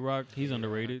 J Rock, he's Yeah.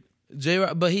 underrated.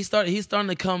 J-Rock, but he's starting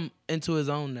to come into his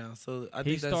own now. So I think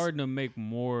He's that's starting to make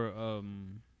more,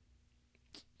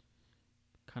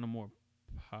 kind of more,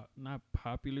 not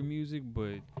popular music,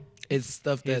 but it's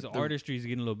stuff his that artistry is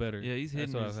getting a little better. Yeah, he's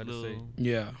That's hitting what his I've had to say. little.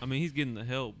 Yeah. I mean, he's getting the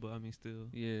help, but I mean, still,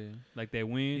 Yeah, like that he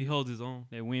win, holds his own.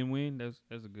 that win. That's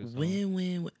a good song.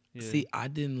 Win. Yeah. See, I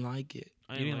didn't like it.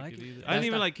 I You didn't didn't like like it it? either. I That's didn't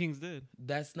even not- like King's Dead.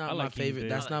 That's not I my like King's favorite.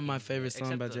 Dead. That's I not like my King's favorite Dead,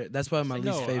 song by except J. the- That's probably my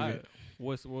No, least favorite.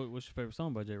 what's your favorite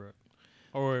song by J Rock?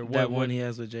 Or that what? one he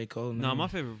has with J. Cole. No, my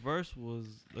favorite verse was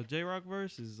a J Rock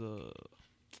verse. Is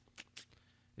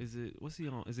it what's he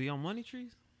on? Is he on Money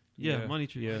Trees? Yeah, Money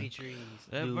Trees. Yeah. Money trees.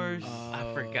 That Dude. verse.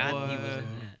 I forgot he was in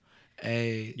boy. that.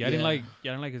 Hey, Y'all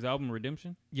didn't like his album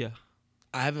Redemption? Yeah,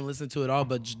 I haven't listened to it all,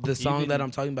 but the song Even- that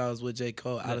I'm talking about is with J.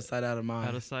 Cole. Out of sight, out of mind.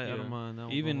 out of sight, out of Yeah. mind. That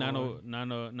one Even go hard.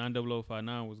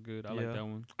 90059 was good. I Yeah. like that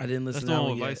one. I didn't That's listen the to that one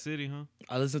one with yet. Vice City, huh?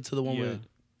 I listened to the one Yeah. with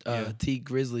Yeah. T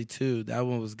Grizzly too. That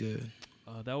one was good.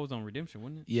 That was on Redemption,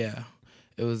 wasn't it? Yeah,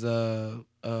 it was No,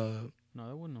 that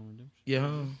wasn't on Redemption.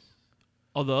 yeah.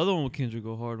 Oh, the other one with Kendrick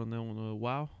go hard on that one. The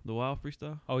Wow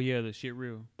freestyle. Oh yeah, the shit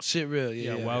real. Shit real.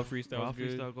 Yeah. Yeah, Wild Freestyle Wow was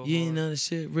good. freestyle go You ain't hard. know the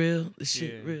shit real. The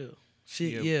shit Yeah. real.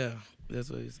 Shit. Yep. Yeah. That's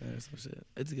what he's saying. Some shit.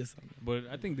 It's a good song. But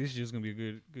I think this is just gonna be a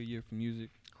good year for music.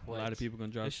 A lot of people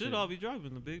gonna drop. It should shit. all be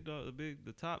dropping.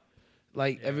 The top.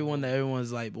 Like Yeah. everyone that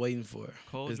everyone's like waiting for.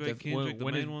 Cole, It's Drake, definitely- Kendrick, the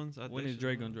when main is- ones. I When think is should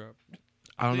Drake come. gonna drop?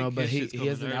 I don't think know, but his he shit's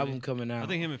has an coming album early. coming out. I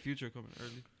think him and Future are coming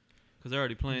early. Because they're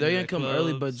already playing. They're it gonna at come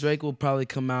early, but clubs. Drake will probably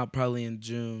come out probably in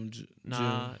June.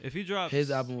 Nah, June. if he drops His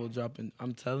album will drop in.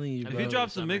 I'm telling you, if bro. he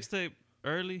drops a Summer. mixtape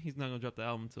early, he's not gonna drop the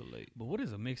album till late. But what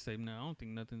is a mixtape now? I don't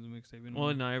think nothing's a mixtape anymore.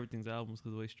 Well, not everything's albums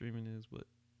because the way streaming is, but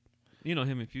you know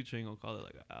him and Future ain't gonna call it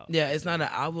like an album. Yeah, it's not an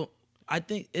album. I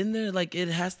think in there like it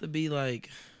has to be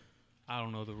like I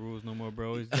don't know the rules no more,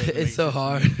 bro. it's so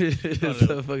hard. It's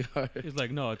so fucking hard. It's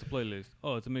like no, it's a playlist.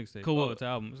 Oh, it's a mixtape. Cool. Oh, it's an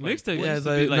album. It's like, Mixtape Yeah, used it's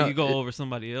to be like- like no, you go it- over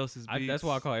somebody else's beats. that's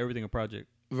why I call everything a project.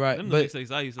 Right, them but the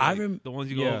mixtapes I used to I like. rem- The ones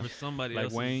you go Yeah. over somebody Like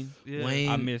else's. Wayne. Yeah. Wayne-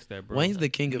 I miss that, bro. Wayne's the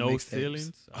king of no mixtapes.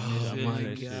 ceilings. I Oh miss my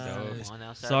that shit, dog. gosh. On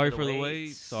outside Sorry for for the wait.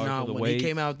 wait. Sorry nah, for the when wait. he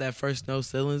came out with that first No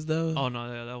Ceilings though, Oh no,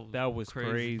 yeah, That was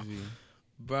crazy.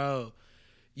 bro,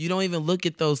 you don't even look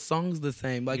at those songs the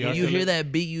same. Like Yeah, when I you feel hear it.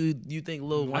 that beat, you think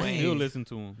Lil I still Wayne. listen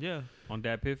to him yeah. on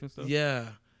that Piff and stuff. Yeah,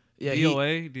 yeah.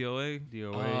 DOA. DOA.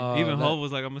 that- Even Hov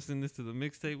was like, I'm gonna send this to the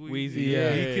mixtape. Weezy,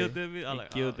 yeah. He killed that bit. I He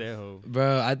like killed oh. that hoe.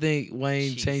 Bro, I think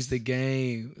Wayne Jeez. changed the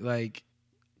game. Like,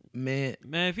 man,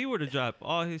 Man, if he were to drop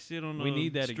all his shit on We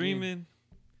need that again. streaming,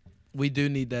 we do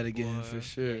need that again Boy. for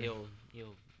sure. Yeah,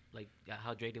 he'll like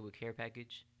how Drake did with Care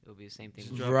Package. It'll be the same thing.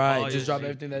 just with drop Right, all just your drop shit.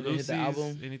 everything that didn't hit the Lucy's,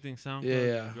 album. Anything SoundCloud.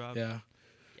 Yeah, drop. yeah.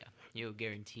 You'll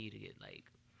guarantee to get like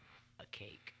a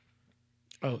cake.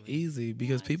 Oh, easy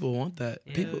because people want that.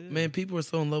 Yeah, People, yeah. man, people are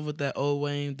so in love with that old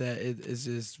Wayne that it's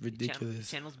just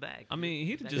ridiculous. Channel's back. I mean,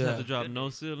 he'd just Yeah. have to drop Good No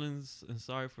name. Ceilings and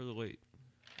Sorry for the Wait.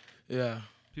 Yeah,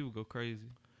 People go crazy.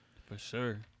 For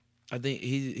sure. I think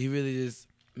he really just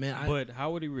man. But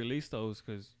how would he release those?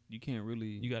 Because you can't really.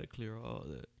 You got to clear all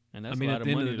that. and that's I mean, a lot at of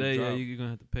the end money of the day, to yeah, drop. you're gonna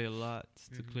have to pay a lot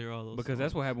to Mhm. clear all those. Because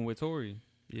that's songs. what happened with Tory.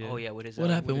 Yeah. Oh yeah, what is What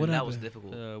that? happened? What that happened? was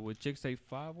difficult. With Chicks Take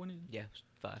 5, wasn't it? Yeah,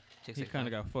 5. Chicks He Take kind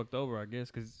of 5. got fucked over, I guess,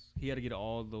 because he had to get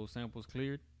all those samples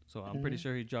cleared. So I'm pretty Mhm.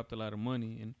 sure he dropped a lot of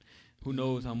money, and who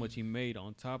knows how much he made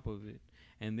on top of it.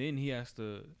 And then he has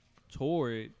to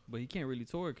tour it, but he can't really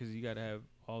tour it because you got to have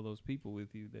all those people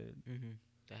with you. That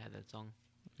That had that song.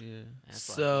 yeah. That's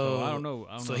why. So I don't know.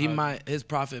 I don't so know he how- might his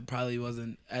profit probably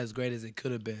wasn't as great as it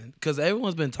could have been because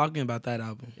everyone's been talking about that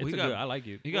album. It's We a got- good. I like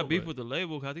it. He got beef but- with the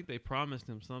label. 'Cause I think they promised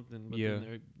him something, but Yeah.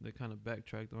 then they kind of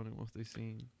backtracked on it once they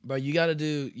seen. But you got to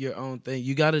do your own thing.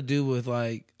 You got to do with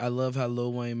like I love how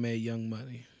Lil Wayne made Young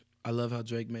Money. I love how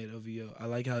Drake made OVO. I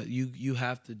like how you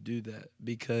have to do that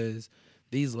because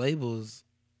these labels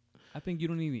I think you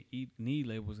don't even need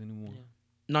labels anymore. Yeah.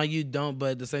 No, you don't.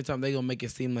 But at the same time, they gonna make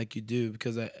it seem like you do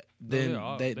because then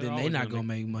they're they always not gonna gonna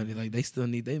make money. Like they still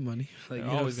need their money. Like They're you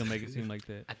know always what I'm gonna make it saying? seem like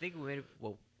that. I think what made it,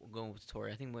 well, going with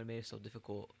Tory, I think what made it so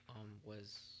difficult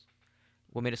was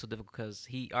what made it so difficult because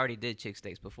he already did Chick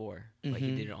Stakes before. Like he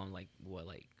Mhm. did it on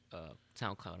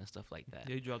SoundCloud and stuff like that.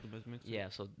 Yeah, he dropped the best mix. Yeah,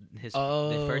 so this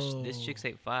Oh. Chick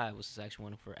State 5 was his actual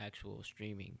one for actual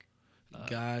streaming.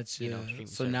 Gotcha. streaming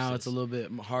So now it's a services. little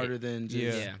bit harder than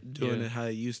just Yeah. doing Yeah. it how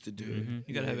it used to do it. Mhm.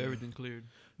 You gotta have Yeah. everything cleared.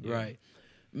 Yeah. Right.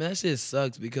 Man, that shit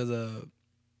sucks because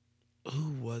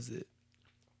who was it?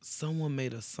 Someone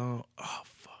made a song. Oh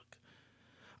fuck.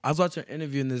 I was watching an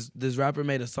interview and this rapper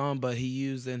made a song, but he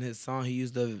used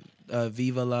the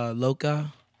Viva La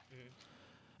Loca.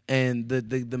 And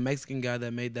the Mexican guy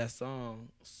that made that song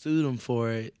sued him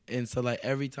for it. And so like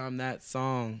every time that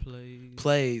song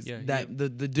plays, Yeah, the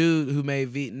dude who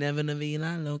made Never Na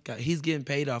Vida Loca, he's getting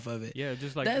paid off of it. Yeah,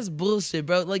 just like That's bullshit,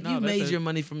 bro. Like No, you that's made a- your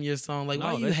money from your song. Like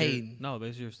why you that's hating?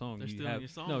 that's your song. They're You stealing have your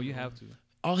song, no, you man. have to.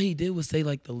 All he did was say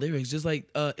like the lyrics. Just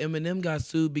like Eminem got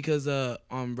sued because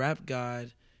on Rap God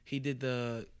he did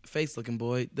the face looking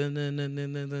boy. Dun, dun, dun,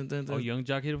 dun, dun, dun, dun, Oh, dun. Young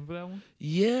Jock hit him for that one.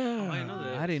 Yeah. I didn't know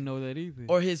that. I didn't know that either.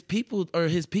 Or his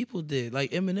people did.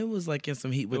 Like Eminem was like in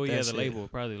some heat with oh that yeah, the shit. label,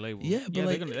 probably the label. Yeah, but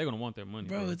like- they're gonna want their money,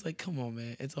 Bro, it's like come on,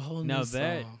 man. It's a whole now new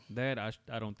that song.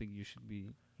 I don't think you should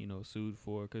be sued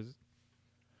for because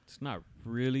it's not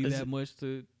really Is that it- much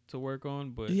to work on,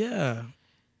 but Yeah.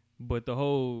 But the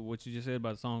whole what you just said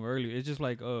about the song earlier, it's just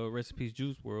like Recipes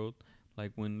Juice World.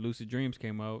 Like when Lucid Dreams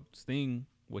came out, Sting,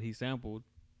 what he sampled,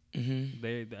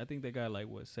 Mm-hmm. I think they got like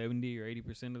what 70 or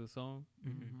 80% of the song.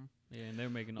 Mm-hmm. Yeah, and they're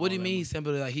making. What do you all that mean he money.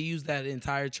 sampled it? Like he used that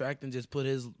entire track and just put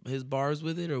his bars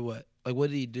with it, or what? Like what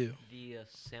did he do? The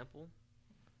sample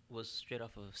was straight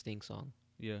off of a Sting song.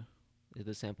 Yeah,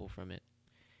 The sample from it,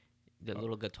 the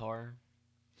little guitar,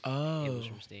 it Oh, was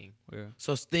from Sting. yeah.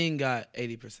 so Sting got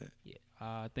 80%,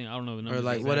 I think I don't know the numbers. or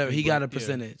like exactly, whatever. He got a but yeah.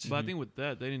 percentage. But I think with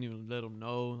that, they didn't even let them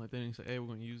know. Like they didn't say, "Hey, we're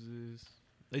gonna use this."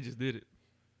 They just did it.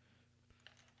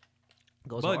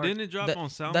 Goes But hard. didn't it drop That- on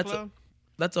that's SoundCloud?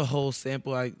 That's a whole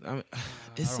sample. It's I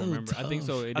don't so remember. I think tough.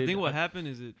 so. It I did. think what happened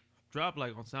is it dropped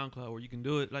like on SoundCloud where you can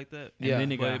do it like that. And Yeah.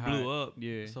 then it But got it blew hot. up.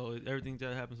 Yeah. So everything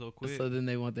that happened so quick. So then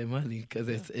they want their money because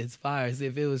it's fire. See,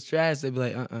 if it was trash, they'd be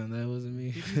like, that wasn't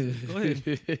me. Go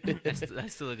ahead.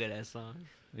 That's still a good ass song.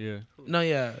 Yeah. No,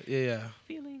 yeah.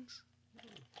 Feelings.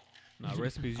 Nah,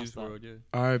 Recipes I'll Juice stop. World. Yeah.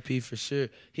 R.I.P. for sure.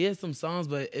 He had some songs,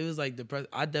 but it was like depressed.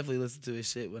 I definitely listened to his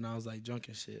shit when I was like drunk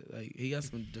and shit. Like he got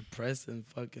some depressing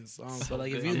fucking songs. So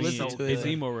like if good. you I mean, listen so to It's it,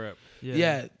 emo rap.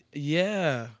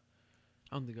 yeah.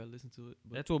 I don't think I listened to it.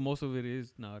 But That's what most of it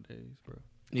is nowadays, bro.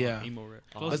 Yeah. Emo rap.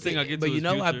 closest But thing I get but to you is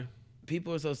know what? Future.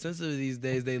 People are so sensitive these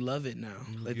days. They love it now.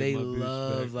 Like Get they my bitch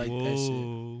love back. like that shit.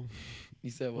 Whoa.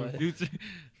 You said When what?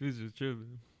 Future's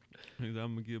tripping. He's like,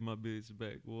 I'm gonna get my bitch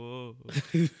back. Whoa.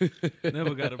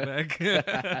 Never got her back.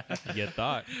 You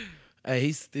thought. Hey,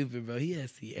 he's stupid, bro. He has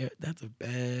Sierra. That's a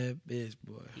bad bitch,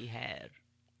 boy. He had.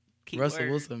 Russell Keyword.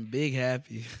 Wilson, big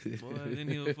happy. Boy, then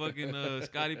he was fucking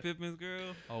Scottie Pippen's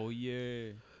girl. Oh yeah.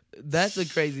 That's a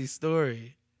crazy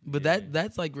story. But Yeah.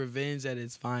 that's like revenge at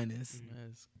its finest.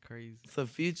 That's crazy. So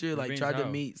Future like Revenge tried to how?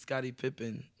 meet Scottie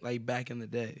Pippen like back in the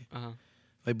day, Uh-huh.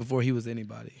 like before he was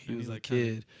anybody. He And was he, a like, kinda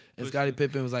kid, and pushed Scottie him.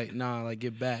 Pippen was like, "Nah, like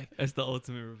get back." That's the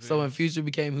ultimate revenge. So when Future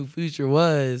became who Future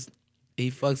was, he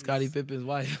fucked Scottie Pippen's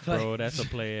wife. Like, Bro, that's a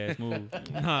play ass move.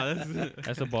 nah, that's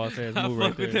That's a boss ass I move fuck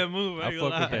right with there. that move. I ain't fuck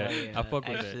gonna with lie. that. I fuck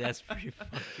with Actually, that. that's pretty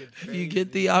fucking if you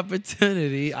get the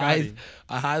opportunity, Scotty,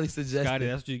 I highly suggest Scotty, it.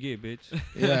 that's what you get, bitch.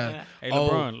 Yeah. Hey, Oh.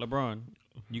 LeBron,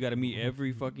 you got to meet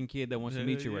every fucking kid that wants to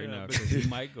meet you right Yeah, now but- because he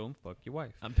might go and fuck your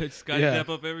wife. I'm pitching Scotty Yeah. dap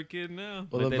up every kid now.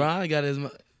 Well, But they- LeBron got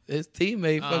his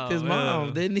teammate fucked Oh, his mom,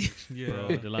 yeah. didn't he? Yeah. Bro,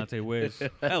 Delonte West.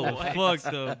 That was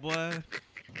fucked up, boy.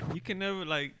 You can never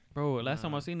like. Bro, last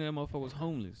time I seen that motherfucker was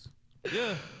homeless.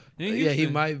 Yeah. Yeah, he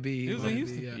might be. He was in might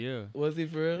Houston. be, yeah. Yeah. Was he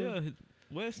for real? Yeah,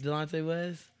 West Delonte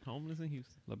West? homeless in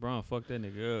Houston. LeBron fucked that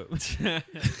nigga up.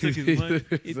 Took his money.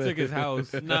 He took his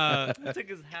house. Nah, He took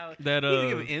his house. that He didn't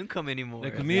give him income anymore.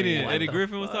 the comedian What Eddie the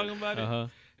Griffin was fuck? talking about it. Uh-huh.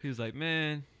 He was like,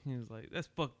 man, he was like, that's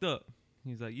fucked up.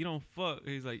 He's like, you don't fuck.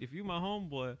 He's like, if you my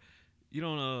homeboy, you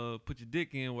don't put your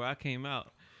dick in where I came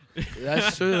out.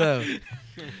 That's true though.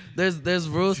 There's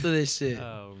rules to this shit.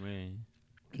 Oh, man.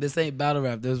 This ain't battle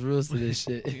rap. There's rules to this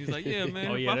shit. He's like, yeah,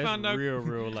 man. Oh, if yeah, I that's found out,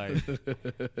 real life.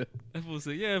 that fool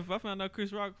said, yeah, if I found out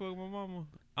Chris Rock fucked my mama,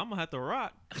 I'm gonna have to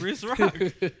rock Chris Rock.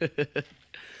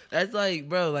 That's like,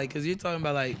 bro, like, cause you're talking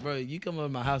about like, bro, you come over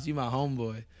to my house, you my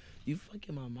homeboy, you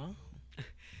fucking my mom.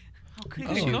 How could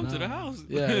He Oh, come nah. to the house.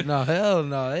 Yeah, no, hell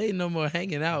no. Ain't no more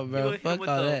hanging out, bro. You hit him Fuck with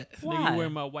all the- that. Nigga, Why? you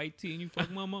wearing my white tee and you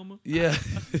fuck my mama? Yeah,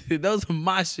 those are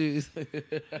my shoes.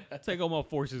 Take all my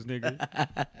forces,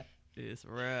 nigga. It's a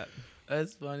wrap.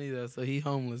 That's funny though. So he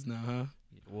homeless now, huh?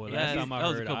 Well, Yeah, last time I that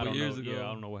was a heard, couple I don't years know. ago. Yeah,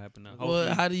 I don't know what happened now.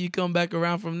 Well, how do you come back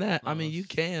around from that? I Oh, mean, you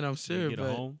can, I'm sure, get but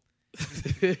a home.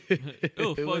 It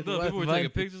was fucked up. People were Money. taking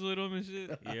pictures with him and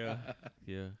shit. Yeah,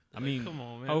 yeah. I Like, mean, come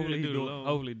on, man. hopefully, They he do the doing, loan.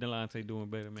 hopefully Delonte doing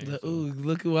better, man. Like, so- ooh,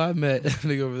 look who I met.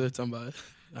 Nigga over there talking about,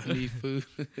 I need food.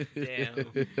 Damn.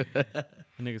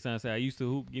 Nigga sound say I used to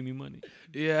hoop, give me money.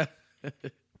 Yeah.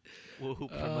 We'll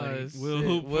hoop for Oh, money. We'll shit.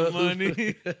 hoop for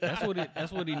money.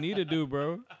 That's what he need to do,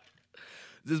 bro.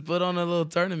 Just put on a little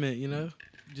tournament, you know?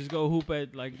 Just go hoop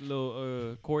at like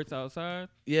little courts outside.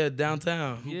 Yeah,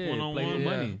 downtown. Yeah, one-on-one. play for Yeah.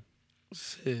 money,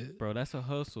 Shit. bro. That's a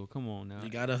hustle. Come on now. You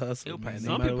gotta hustle, man. Some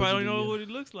No matter people what probably you don't know do. what he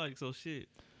looks like, so shit.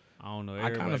 I don't know. I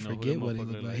kind Everybody of know who forget that what he motherfucker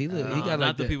looked like. look He look, he Nah, got Not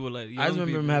like the that. people like young I just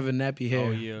remember people. him having nappy hair.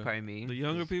 Oh yeah. Probably me. The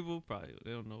younger people probably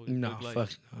they don't know what he No, look like. fuck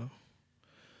no.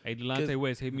 Hey, Delonte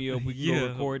West, hit me up. We can Yeah. go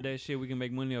record that shit. We can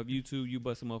make money off YouTube. You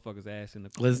bust a motherfucker's ass in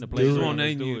the Let's in the do place. it. Just Let's won't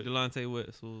name do you it. Delonte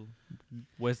West. So,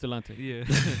 West Delonte.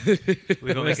 yeah.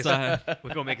 We're gonna make his, Westside. we're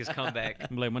gonna make his comeback.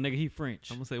 I'm like, my nigga, he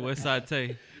French. I'm gonna say Westside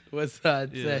Tay. What's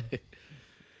that Yeah. say?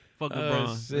 Fuck Oh,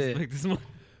 LeBron. shit. Let's make this money.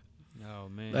 Oh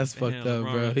man, That's Damn, fucked up,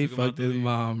 LeBron bro. took He him out fucked the his league.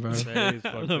 mom, bro. That is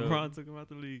fucked up. LeBron took him out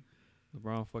the league.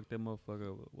 LeBron fucked that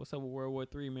motherfucker up. What's up with World War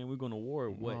III, man? We going to war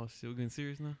or what? Oh shit, we getting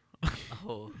serious now?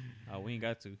 Oh, Oh, we ain't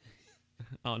got to.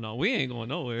 Oh no, we ain't going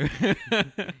nowhere.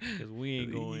 Because we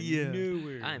ain't going Yeah.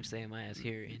 nowhere. I am staying my ass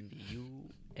here in the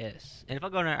U.S. And if I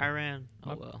go to Iran,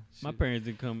 oh well. My parents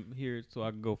didn't come here so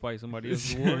I could go fight somebody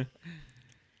else's war.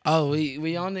 Oh,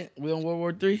 we on it? We on World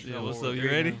War III? Yeah, Yeah, what's World up? War You III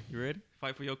ready? now. You ready?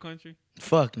 Fight for your country?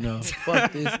 Fuck no.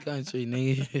 Fuck this country,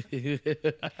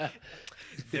 nigga.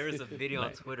 There was a video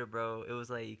on Twitter, bro. It was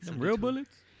like Some some real dude- bullets?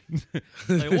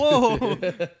 Like, whoa.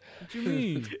 What you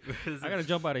mean? I got to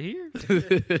jump out of here?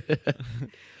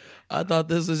 I thought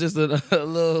this was just a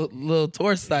little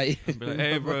tour site. Be like,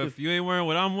 hey, bro, if you ain't wearing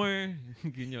what I'm wearing,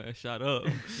 you getting your ass shot up.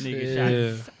 Nigga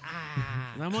Yeah. shot.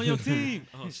 And I'm on your team.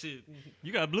 Oh shit,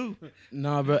 you got blue.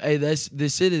 Nah, bro. Hey, this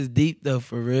shit is deep though,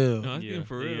 for real. No, it's getting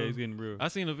for real. Yeah, it's getting real. I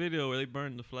seen a video where they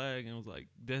burned the flag and it was like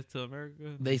 "Death to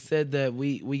America." They said that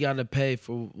we gotta pay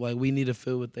for, like, we need to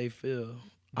feel what they feel.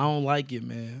 I don't like it,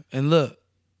 man. And look,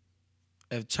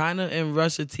 if China and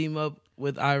Russia team up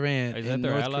with Iran Is that and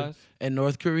their North, allies? and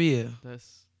North Korea,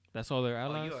 That's all their Oh,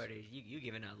 allies? you already you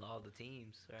giving out all the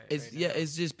teams, right? it's right yeah, now.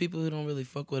 it's just people who don't really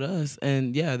fuck with us.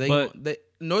 And yeah, But-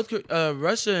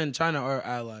 Russia and China are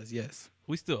allies. Yes.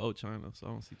 We still owe China, so I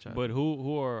don't see China. But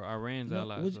who are Iran's No,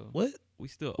 allies, though? what? we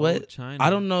still What? owe China. I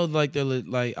don't know. Like they're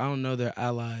like I don't know their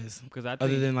allies. Because I Other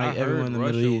think than, like, I everyone heard in the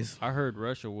Russia, Middle East. I heard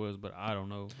Russia was, but I don't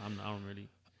know. I don't really.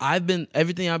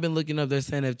 Everything I've been looking up. They're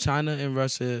saying if China and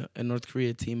Russia and North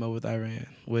Korea team up with Iran,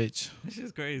 which This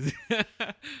is crazy.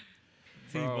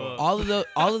 Team Bro. up.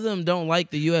 all of them don't like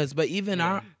the U.S. But even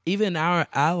our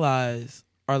allies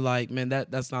are like, man,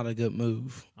 that's not a good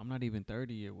move. I'm not even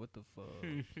 30 yet. What the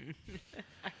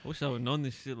fuck? Wish I would known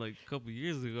this shit like a couple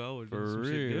years ago. I would do For some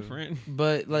shit real. different.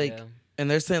 But like, Yeah. and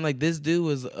they're saying like this dude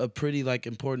was a pretty like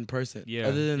important person. Yeah.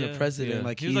 Other than Yeah, the president, yeah.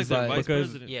 like He was like he's the like, vice Because-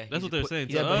 president. Yeah, That's he's what they're put- saying.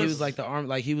 yeah, to yeah, but he us. was like the arm,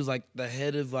 like he was like the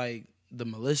head of like the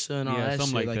militia and all Yeah, that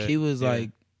something shit. like Like that. he was Yeah. like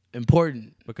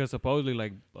important. Because supposedly,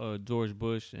 like George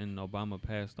Bush and Obama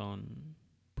passed on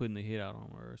putting the hit out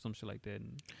on her or some shit like that.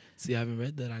 And, See, I haven't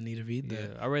read that. I need to read yeah,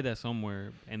 that. I read that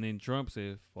somewhere. And then Trump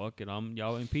said, "Fuck it,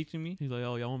 y'all impeaching me." He's like,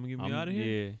 oh, y'all want me to get me I'm- out of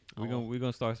here? Yeah, we're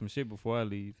gonna start some shit before I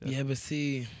leave. Yeah, but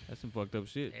see, That's some fucked up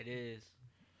shit. It is.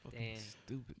 Fucking Damn.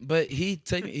 stupid. but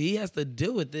he has to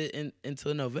deal with it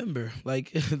until November.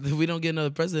 Like we don't get another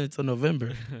president until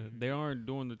November. They aren't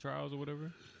doing the trials or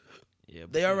whatever. Yeah,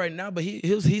 but They are shit, right now, but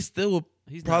he still will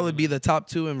He's not probably be gonna- the top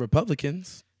two in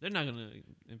Republicans. They're not gonna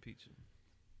impeach him.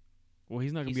 Well,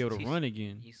 he's not gonna be able to run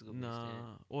again. He used to go Nah.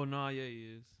 president. Well, nah. Yeah, he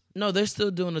is. No, they're still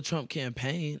doing the Trump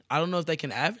campaign. I don't know if they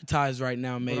can advertise right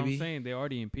now. But I'm Maybe. saying they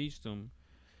already impeached him.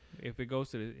 If it goes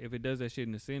to if it does that shit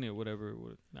in the Senate, whatever,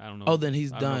 I don't know. Oh, then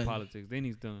he's I don't know done. politics. Then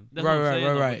he's done. That's Right, what I'm right, saying,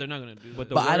 right, though, right. But they're not gonna do But that.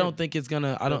 the But I word- don't think it's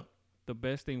gonna. I don't. The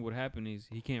best thing would happen is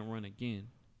he can't run again.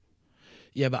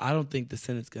 Yeah, but I don't think the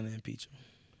Senate's gonna impeach him.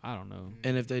 I don't know.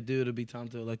 And if they do, it'll be time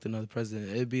to elect another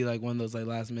president. It'd be like one of those like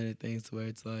last minute things to where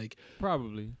it's like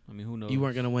Probably. I mean, who knows? you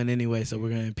weren't gonna win anyway, so we're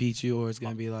gonna impeach you, or it's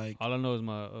gonna be like, All I know is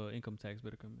my income tax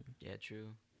better come in. Yeah, true.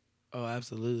 oh,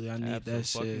 absolutely, I need that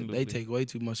shit. Abso-fucking-lutely. They take way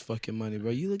too much fucking money, bro.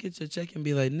 You look at your check and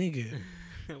be like, nigga,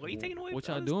 What are you taking away? What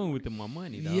from y'all us? doing with my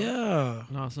money, dog? Yeah.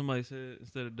 No, somebody said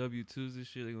instead of W-2s this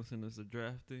shit, they gonna send us the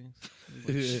draft things.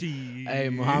 Like, shit. Hey,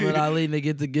 Muhammad Ali,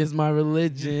 nigga, against my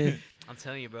religion. I'm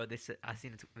telling you, bro. They said I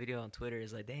seen a video on Twitter.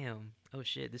 It's like, damn, oh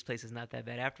shit, this place is not that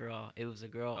bad after all. It was a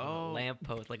girl on a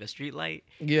lamppost, like a street light,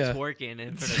 Yeah. twerking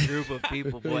in front of a group of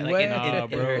people, boy, like Nah,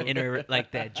 in her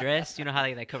like that dress. You know how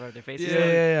they cover up their faces?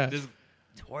 Yeah. Just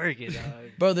twerking, dog.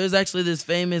 Bro, there's actually this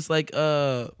famous like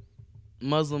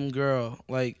Muslim girl.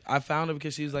 Like I found her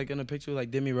because she was like in a picture with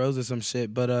like Demi Rose or some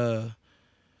shit. But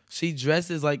she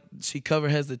dresses like she covered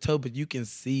head to toe, but you can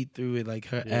see through it. Like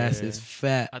her ass is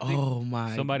fat. I think Oh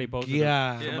my Somebody posted.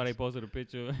 God. Somebody posted a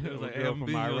picture. It was was like, a girl "I'm from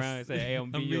being your Iran. It said, "Hey,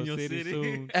 I'm being your city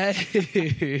soon."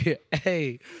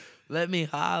 Hey, let me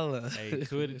holla. Hey,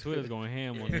 Twitter's going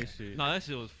ham on this shit. No, that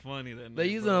shit was funny. That They're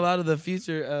night, using bro. a lot of the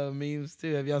future memes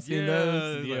too. Have y'all seen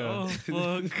those? Yeah. Yeah. Oh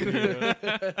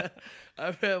fuck.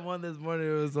 I read one this morning.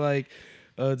 It was like,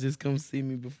 just come see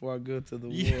me before I go to the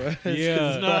war.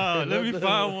 Yeah. Nah, let me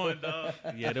find one, dog.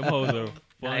 Yeah, them hoes are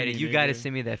funny. Hey, you gotta nigga.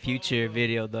 send me that future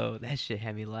video though. That shit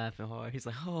had me laughing hard. He's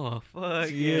like, oh fuck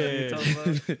Yeah.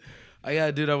 I got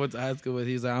a dude I went to high school with.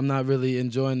 He's like, I'm not really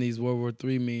enjoying these World War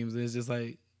III memes. And it's just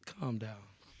like, calm down.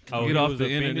 Oh, Get he off was the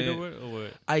offended internet. or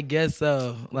what? I guess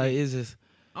so. Like, it's just,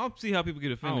 I don't see how people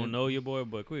get I offended. don't know your boy,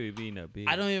 but quit being that big.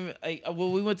 I don't even, like,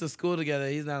 well, we went to school together.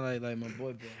 He's not like my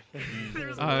boy.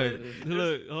 All right,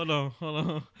 look, hold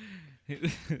on.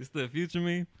 It's the future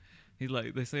meme. He's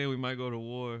like, they saying we might go to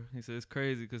war. He said it's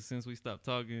crazy because since we stopped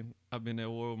talking, I've been at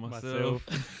war with myself.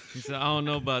 He said I don't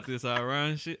know about this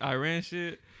Iran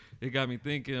shit. It got me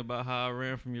thinking about how I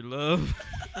ran from your love.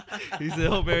 He said,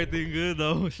 hope everything good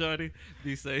though, shawty.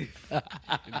 Be safe.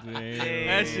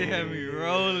 That shit had me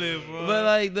rolling, bro. But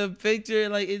like the picture,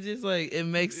 like it just like it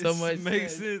makes so It much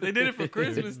makes sense. They did it for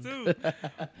Christmas too.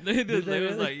 They Did they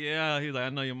was really? like, yeah. He was like, I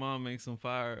know your mom makes some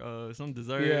some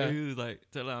dessert. Yeah. He was like,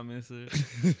 tell her I miss her.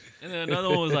 And then another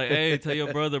one was like, hey, tell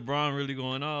your brother Braun really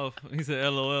going off. He said,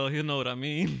 LOL. He'll know what I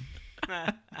mean.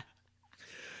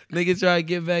 Nigga try to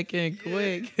get back in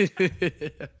quick.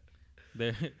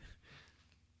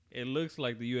 It looks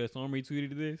like the U.S. Army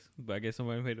tweeted this, but I guess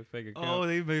somebody made a fake account. Oh,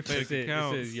 they made fake it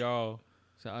accounts. says y'all.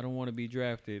 So I don't want to be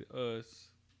drafted. Us.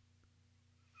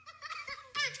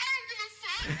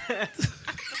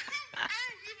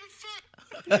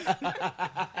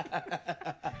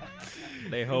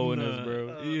 They holding us,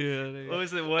 bro. Yeah. What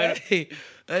was it? What? Hey,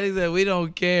 they said we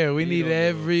don't care. We We need don't give a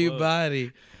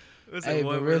everybody. Was Hey, it but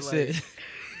one real where, like, shit.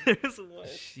 there's one.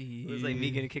 Shit. It was like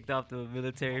me getting kicked off the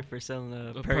military for selling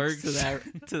The perks perks.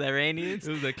 to the Iranians.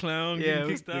 It was that clown Yeah, getting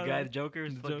it was kicked the out. guy, the Joker.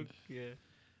 The fucking- Joker. Yeah.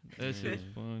 That shit was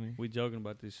funny. We joking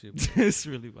about this shit. Bro. It's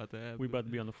really about to happen. We about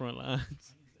to be on the front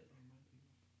lines.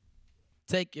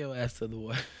 Take your ass to the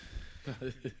war.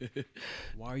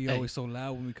 Why are you Hey. always so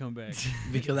loud when we come back?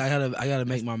 Because I gotta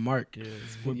make my mark.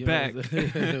 We're You know back. what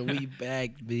I'm saying? We back,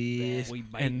 bitch. We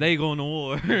And they going to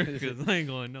war because they ain't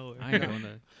going nowhere. I ain't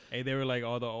gonna. Hey, they were like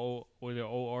all the old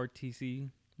RTC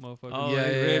motherfuckers. Oh, Yeah,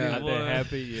 they yeah, ready, yeah. Not boy. that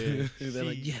happy. Yeah. They're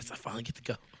like, yes, I finally get to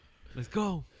go. Let's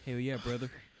go. Hell yeah,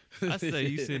 brother. I say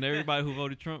you seen everybody who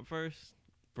voted Trump first.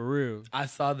 For real. I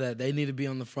saw that. They need to be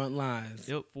on the front lines.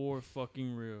 Yep. For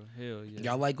fucking real. Hell yeah.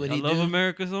 Y'all like what I he love do?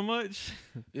 America so much.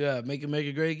 Yeah, make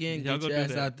it great again. Y'all Get go your do ass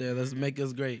that. out there. Let's make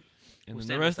us great. And We'll then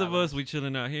stand the rest beside of us, us. we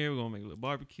chilling out here. We're gonna make a little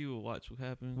barbecue. We'll watch what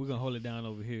happens. We're gonna hold it down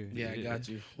over here. Yeah, I Yeah. got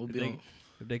you. We'll If be they, on.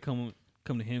 if they come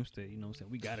to Hempstead, you know what I'm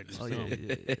saying? We gotta do Oh,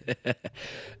 something. yeah.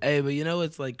 Hey, but you know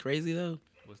what's like crazy though?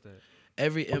 What's that?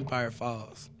 Every empire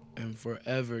falls, and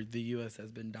forever the U.S.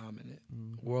 has been dominant,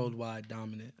 Mhm. worldwide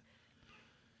dominant.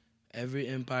 Every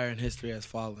empire in history has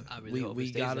fallen. I really hope it we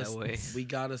stays gotta that way. we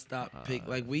gotta stop pick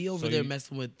like we over so there you-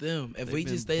 messing with them. If They've we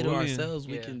been just stay to bullying. ourselves,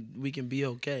 Yeah. we can be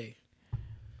okay.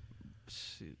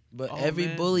 Shit. But Oh, every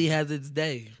man. bully has its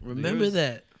day. Remember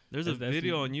There's- that. There's a That's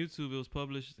video the- on YouTube. It was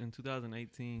published in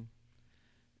 2018.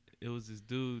 It was this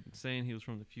dude saying he was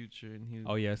from the future, and he,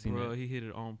 Oh yeah, I seen bro, that. he hit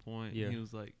it on point. Yeah. He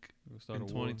was like, We'll start in a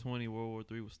war. 2020, World War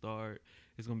III will start.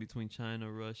 It's gonna be between China,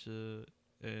 Russia,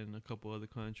 and a couple other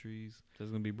countries. So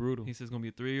it's gonna be brutal. He says it's gonna be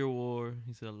a 3-year war.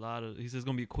 He said he says it's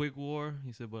gonna be a quick war.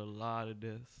 He said, but a lot of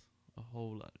deaths, a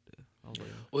whole lot of deaths. I was like,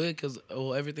 Well, yeah, because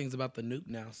everything's about the nuke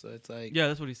now, so it's like yeah,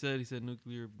 that's what he said. He said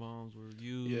nuclear bombs were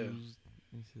used.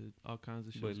 He said all kinds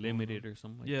of shit. but was going limited on. or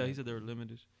something like Yeah, that. he said they were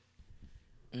limited.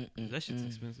 That shit's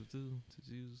expensive too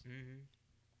to use.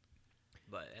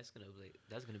 But that's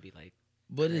gonna be like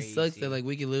But it sucks crazy. that like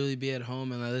we could literally be at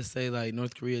home and like, let's say like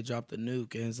North Korea dropped the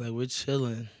nuke and it's like we're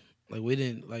chilling. Like we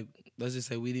didn't like let's just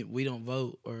say we don't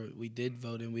vote or we did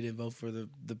vote and we didn't vote for the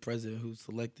president who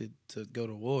selected to go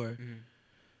to war.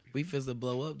 we feel to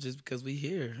blow up just because we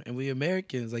here and we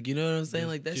Americans. Like, you know what I'm saying?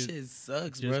 Like, that shit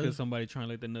sucks, Just bro. because somebody trying to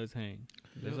let the nuts hang.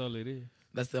 That's all it is.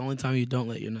 That's the only time you don't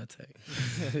let your nuts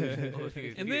hang.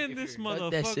 And then this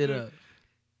Fuck that shit motherfucker up.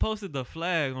 posted the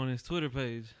flag on his Twitter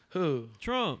page. Who?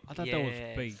 Trump. I thought that was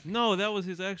Yes. fake. No, that was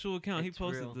his actual account. He It's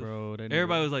posted real. the. Bro, that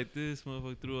Everybody nigga- was like, "This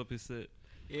motherfucker threw up his set."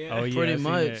 Yeah. Oh, yeah. Pretty I seen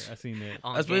much. that. I seen that.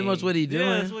 On That's pretty much gang. what he doing.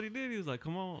 Yeah, that's what he did. He was like,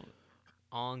 "Come on."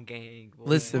 On gang. Boy.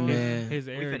 Listen, Boy. man. His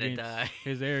We finna arrogance. die.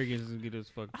 His arrogance is get us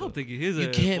fucked I don't up. think his You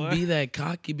ass, can't boy. be that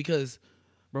cocky because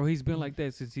Bro, he's been like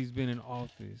that since he's been in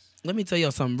office. let me tell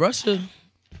y'all something.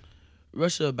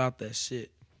 Russia about that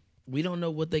shit. We don't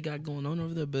know what they got going on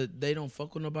over there, but they don't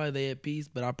fuck with nobody. They at peace,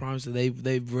 but I promise you,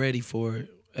 they ready for it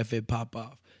if it pop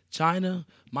off. China,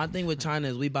 my thing with China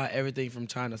is we buy everything from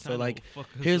China. So China like, will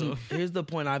fuck us here's up. here's the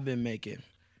point I've been making.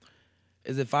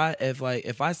 Is if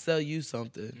I sell you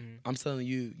something, I'm selling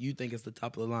you think it's the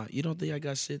top of the line. You don't think I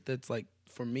got shit that's like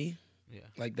for me? Yeah.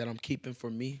 Like that I'm keeping for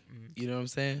me. You know what I'm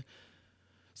saying?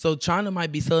 So China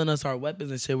might be selling us our weapons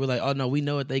and shit. We're like, oh no, we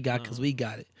know what they got because we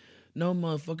got it. No,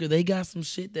 motherfucker, they got some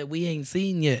shit that we ain't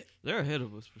seen yet. They're ahead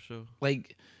of us for sure.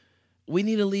 Like, we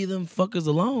need to leave them fuckers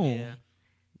alone. Yeah.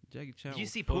 Jackie Chan. Did you will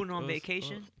see fuck Putin on us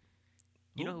vacation? up.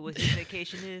 You know Who? what his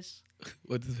vacation is?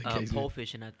 What the vacation? Pole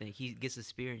fishing, I think. He gets a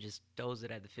spear and just throws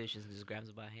it at the fishes and just grabs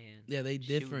it by hand. Yeah, they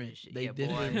Shooting different. and shit. They Yeah,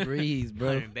 different boy. breeds, bro.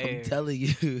 Hunting I'm bears. telling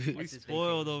you. We That's his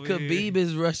spoiled vacation. over here. Khabib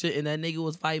is Russian, and that nigga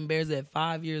was fighting bears at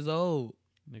 5 years old.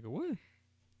 Nigga, what?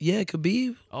 Yeah,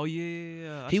 Khabib. Oh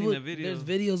yeah. I He seen was. that video. There's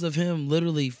videos of him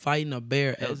literally fighting a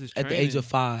bear That was his at the age training. of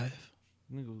 5.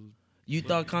 Nigga was You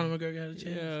thought Conor McGregor had a chance?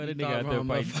 Yeah, You that nigga thought out there wrong,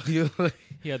 fighting. motherfucker.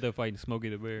 He out there fighting Smokey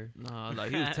the Bear. Nah,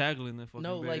 like he was tackling that fucking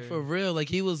No, bear. like for real. Like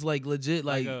he was like legit,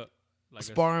 like a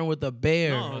sparring with a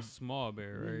bear. No. a small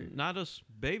bear, right? Not a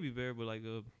baby bear, but like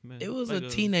a man. It was like a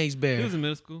teenage bear. He was in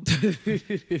middle school. He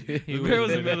The bear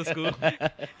was in middle school.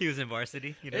 He was in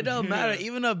varsity. You know? It don't matter.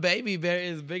 Even a baby bear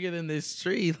is bigger than this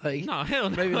tree. Like, No, hell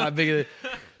no. maybe not bigger.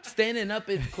 Standing up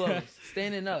is close.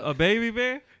 Standing up, A baby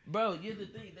bear? bro. You're the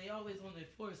thing. They always on their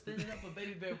floor. Standing up, a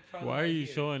baby bear. Probably Why are right you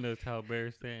here. showing us how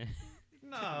bears stand?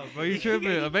 Nah, bro, you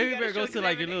tripping. A baby gotta bear goes show to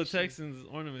like your little examination. Texans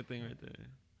ornament thing right there.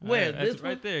 Where? That's This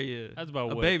Right one? there, yeah. That's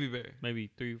about a what? baby bear. Maybe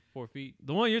 3-4 feet.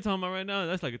 The one you're talking about right now,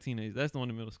 that's like a teenage. That's the one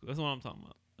in middle school. That's what I'm talking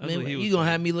about. That's Man, what he was you gonna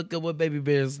saying. have me look up what baby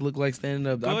bears look like standing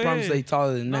up? Go I promise ahead. they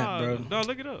taller than Nah, that, bro. No,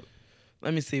 look it up.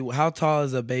 Let me see. How tall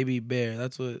is a baby bear?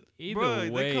 That's what. Either Bro,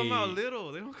 way, they come out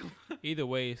little. They don't come out. either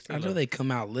way, it's still I know they come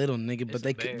out little, nigga, but It's a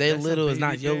they bear. they That's a little is baby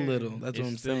not your bear. little. That's what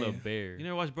I'm it's still a saying. bear. You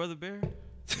never watched Brother Bear?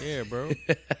 Yeah, bro.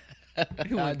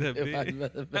 He wasn't that I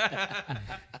big.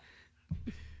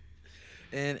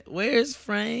 And where's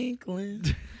Franklin?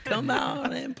 Come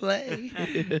out and play.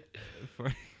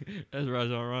 That's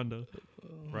Rajon Rondo.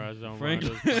 Rajon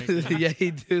Franklin. Rondo. Franklin. Yeah,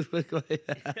 he do look like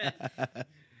that.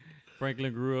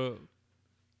 Franklin grew up.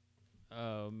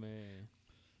 Oh man.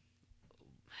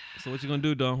 So what you gonna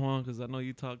do, Don Juan? Because I know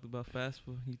you talked about fast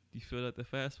food. You fill out the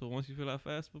fast food. Once you fill out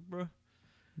fast food, bro,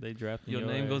 They drafted your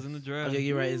name goes in the draft. Okay,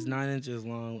 you're right. It's 9 inches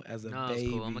long as a No, baby. it's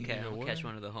cool. I'm gonna What? catch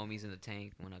one of the homies in the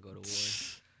tank when I go to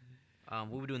war.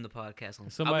 We were doing the podcast on. I'll be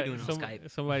Somebody, doing it on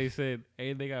Skype. somebody said,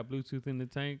 "Hey, they got Bluetooth in the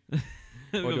tank." It's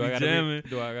Or gonna do I be gotta jamming.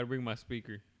 do I gotta bring my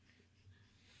speaker?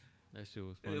 That shit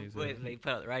was funny. as hell. Wait, they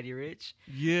put out Righty Rich.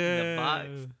 Yeah. box.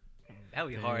 That'd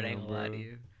be hard. I ain't Damn, gonna lie bro. to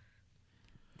you.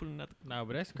 Putting out Nah,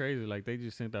 but that's crazy. Like they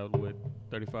just sent out what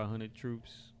 3,500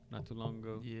 troops not too long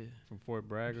ago yeah. from Fort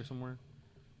Bragg or somewhere,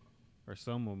 or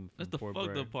some of them from That's the Fort fucked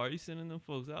Bragg. up part. You sending them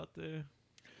folks out there.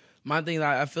 My thing,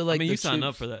 I feel like I mean, the you signed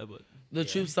up troops- for that, but The Yeah.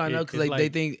 troops sign up It's because they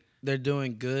like- think they're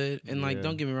doing good, and like, Yeah.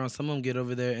 don't get me wrong, some of them get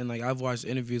over there, and like I've watched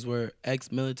interviews where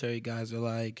ex-military guys are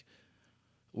like,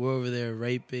 we're over there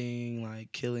raping,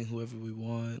 like killing whoever we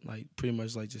want, like pretty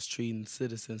much like just treating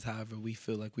citizens however we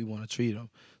feel like we want to treat them.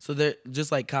 So they're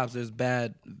just like cops. There's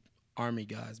bad army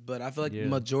guys, but I feel like Yeah. the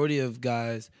majority of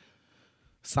guys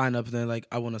sign up and they're like,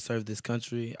 I want to serve this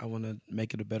country. I want to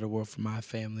make it a better world for my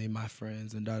family, my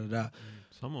friends, and da da da.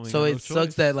 some of them. So ain't got it no sucks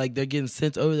choice. that like they're getting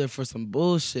sent over there for some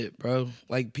bullshit, bro.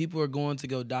 Like people are going to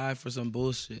go die for some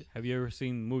bullshit. Have you ever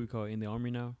seen a movie called In the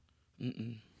Army Now?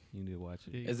 Mm-mm. You need to watch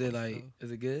it. Yeah. Is it like?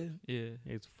 Is it good? Yeah.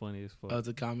 It's funny as fuck. Oh, it's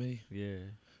a comedy. Yeah,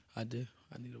 I do.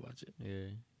 I need to watch it. yeah.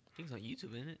 I think it's on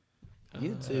YouTube, isn't it?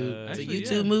 YouTube. It's a actually,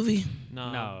 YouTube yeah. movie.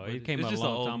 No, but it came it's out a just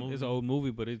long old time. movie. It's an old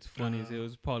movie, but it's funny as hell. It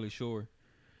was Pauly Shore.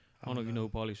 I don't know if you know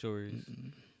who know. Pauly Shore is,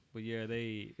 but yeah,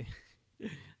 they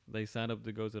they signed up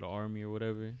to go to the army or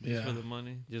whatever. Yeah. For the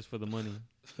money. Just for the money.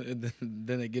 And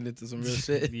then they get into some real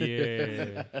shit.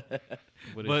 Yeah.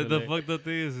 But the fucked up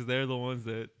thing is they're the ones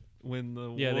that when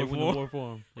the Yeah, they war won the war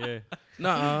for him. Yeah.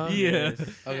 Nuh-uh. Yeah.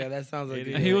 Okay, that sounds like It a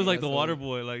is. And he good- was like the that's water a-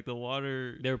 boy, like the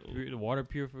water. They're the water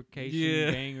purification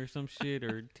Yeah. gang or some shit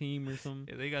or team or something.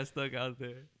 Yeah, they got stuck out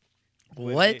there.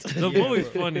 What? The movie's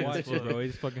funny as Watch fuck. it, bro.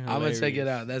 It's fucking I'm hilarious. gonna check it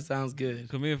out. That sounds good.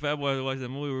 Cause me and Fat Boy watched that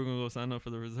movie. We're gonna go sign up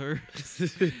for the reserves.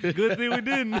 Good thing we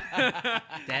didn't.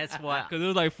 That's why. Cause it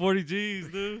was like 40 G's,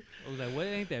 dude. I was like, what?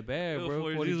 Ain't that bad, It was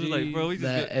bro? 40 G's was like, bro, we just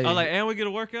That- get, I was hey. like, and we get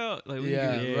a workout. Like, we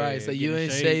Yeah, can get, Yeah, right. So you getting in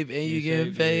shape, shape and you getting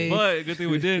getting shape, paid. but good thing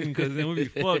we didn't, cause then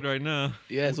we'd be fucked right now.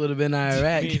 Yes, would have been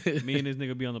Iraq. me and this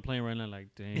nigga be on the plane right now, like,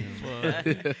 damn. Fuck.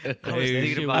 I was Hey,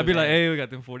 thinking about I'd be like, that. hey, we got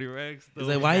them 40 racks. It's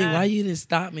like, why you didn't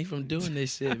stop me from doing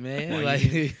this shit, man? Why, Like,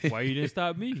 you didn't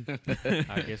stop me?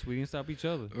 I guess we didn't stop each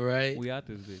other. right? We out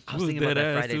this bitch. I was thinking about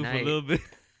that Friday too for a night. little bit.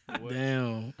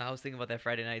 Damn. I was thinking about that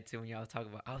Friday night too when y'all was talking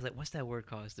about. I was like, "What's that word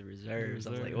called? It's the reserves."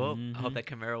 I was like, Reserve. "Well, I Mhm. hope that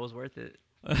Camaro was worth it."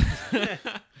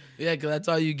 Yeah, because that's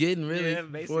all you getting, really. Yeah,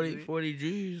 40, basically. 40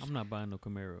 G's. I'm not buying no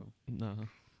Camaro. No.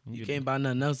 I'm You getting- can't buy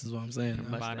nothing else, is what I'm saying.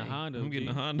 I'm buying a Mustang. Honda. I'm getting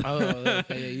a G. Honda. Oh,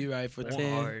 okay, yeah, you right for That's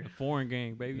 10. hard. A foreign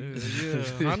gang, baby. Yeah,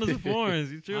 Hondas are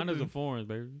foreigns. You tripping? Hondas are foreign,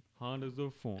 baby. Hondas are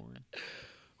foreign.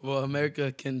 Well,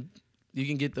 America you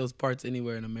can get those parts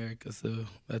anywhere in America, so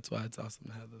that's why it's awesome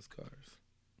to have those cars.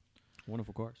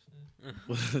 Wonderful cars.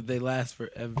 They last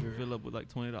forever. Fill up with like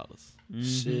 $20.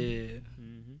 Shit.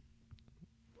 Mm-hmm.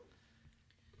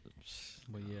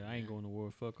 But yeah, I ain't going to war.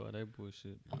 Fuck all that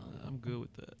bullshit. I'm good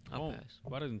with that. I'll Oh, pass.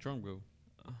 why doesn't Trump go?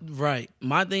 Right.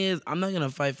 My thing is, I'm not gonna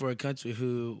fight for a country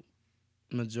who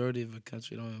majority of a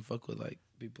country don't even fuck with like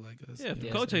people like us. Yeah, if You the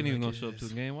know coach what I'm ain't even saying? gonna show up to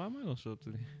the game, why am I gonna show up to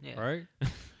the game? Yeah. Right?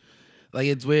 Like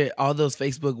it's weird. All those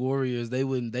Facebook warriors, they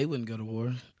wouldn't go to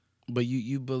war, but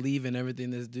you believe in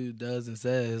everything this dude does and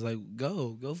says. Like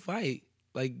go fight.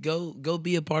 Like go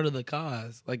be a part of the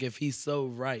cause. Like if he's so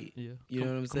right, Yeah. you know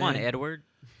what I'm Come saying? on, Edward.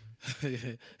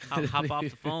 Hop off the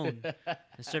phone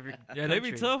and serve your Yeah, they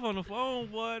be country. tough on the phone,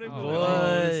 boy. They be Oh, like,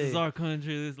 oh, this is boy. our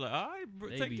country. It's like, all right, bro,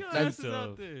 They take be your too asses tough.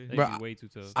 out there. They Bruh, be way too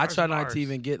tough. I try not Stars. to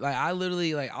even get like I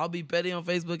literally like I'll be petty on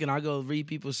Facebook and I go read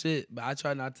people's shit, but I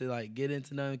try not to like get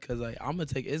into none because like I'm gonna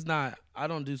take it's not I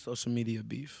don't do social media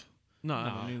beef. No, I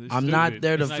Nah. don't either. I'm stupid. not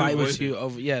there to It's not fight even with worth you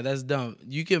over. Yeah, that's dumb.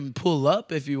 You can pull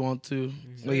up if you want to,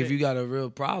 like if you got a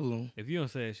real problem. If you don't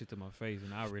say that shit to my face,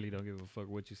 and I really don't give a fuck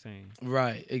what you're saying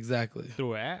Right? Exactly.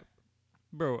 through an app,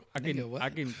 bro, Nigga, what? I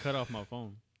can cut off my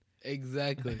phone.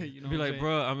 Exactly. You know Be what like, I'm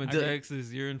bro, I'm in The-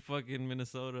 Texas. You're in fucking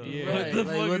Minnesota. Yeah. What Right, the like,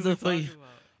 fuck what is the he fuck- talking about?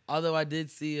 Although I did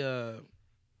see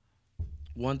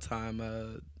one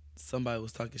time somebody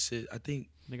was talking shit. I think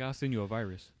Nigga, I'll send you a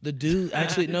virus. the dude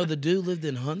actually no, the dude lived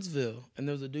in Huntsville, and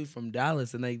there was a dude from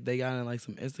Dallas, and they got in like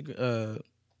some Instagram,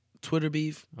 Twitter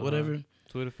beef, Uh-huh. whatever,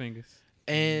 Twitter fingers.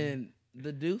 and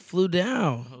the dude flew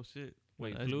down. Oh shit.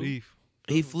 Wait, That's flew? beef.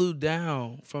 He flew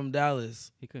down from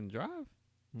Dallas. He couldn't drive.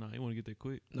 No, you want to get there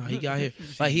quick. No, he got here.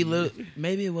 Like he literally,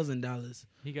 maybe it wasn't Dallas.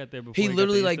 He got there before. He got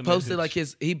literally the like instant posted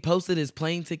message. like he posted his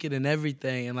plane ticket and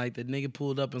everything, and like the nigga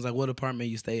pulled up and was like, "What apartment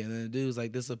you stay in?" And the dude was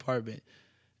like, "This apartment."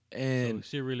 And So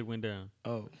shit really went down.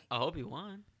 oh, I hope he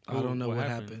won. I don't know What what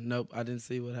happened? happened. Nope, I didn't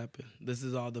see what happened. This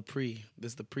is all the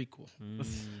This is the prequel. Mm.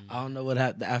 I don't know what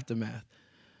happened. The aftermath.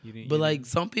 You didn't- But you like didn't-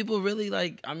 some people really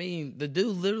like. I mean, the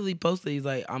dude literally posted. He's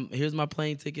like, Here's my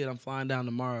plane ticket. I'm flying down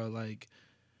tomorrow." Like,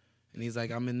 and he's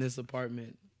like, "I'm in this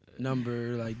apartment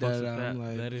number." Like Fucks that. with I'm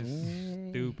like, that is "Mm."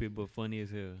 stupid but funny as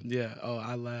hell. Yeah. Oh,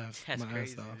 I laughed That's my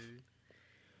crazy. ass off.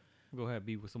 Go have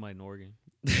beef with somebody in Oregon.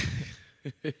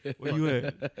 Where you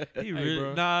at? He Hey, really,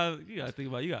 bro. nah, you gotta think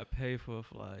about it. You gotta pay for a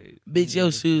flight. Bitch,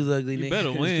 your shoes ugly. You nigga.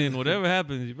 better win. Whatever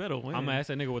happens, you better win. I'm gonna ask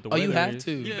that nigga what the Oh, weather you have is.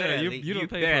 to. Yeah, better at you- least- you don't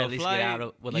pay better for at a least flight. Get out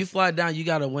with, You like, fly down, you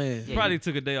gotta win. Yeah, Probably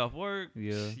took a day off work.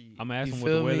 Yeah. Shit. I'm gonna ask You him what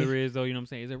the feel me? weather is though. You know what I'm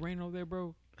saying? Is it raining over there,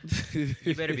 bro?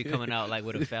 you better be coming out like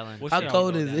with a felon. What How should I-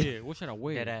 cold is it? Yeah. What should I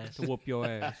wear Dead ass. to whoop your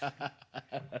ass?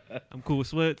 I'm cool with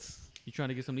sweats. You trying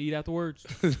to get something to eat afterwards?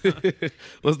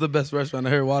 What's the best restaurant? I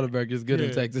heard Waterburg is good in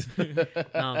Yeah. Texas. No,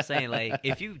 I'm saying like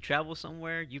if you travel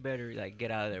somewhere, you better like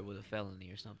get out of there with a felony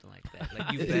or something like that.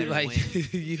 Like you better like win.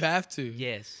 you have to.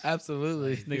 Yes.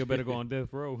 Absolutely. This nigga better go on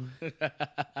death row.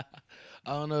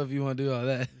 I don't know if you want to do all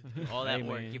that All that Hey,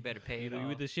 work, man. you better pay it Either you off.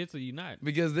 with the shits or you not.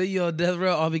 because then you're on death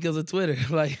row all because of Twitter.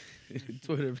 Like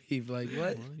Twitter beef. Like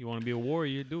what? Well, you want to be a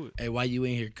warrior? Do it. Hey, why you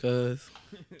in here, cuz?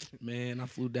 Man, I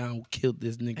flew down, killed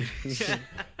this nigga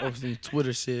over some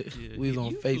Twitter shit. Yeah, We was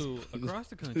on You Facebook. flew across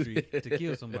the country to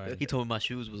kill somebody. He told me my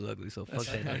shoes was ugly, so fuck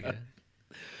that nigga.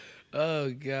 Oh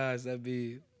gosh, that'd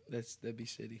be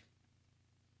shitty.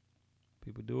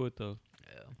 People do it though.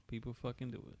 Yeah. People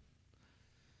fucking do it.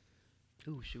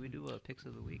 Ooh, should we do picks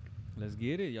of the week? Let's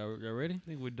get it. Y'all ready? I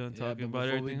think we're done Yeah, talking but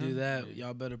about before we everything. do huh? that,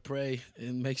 y'all better pray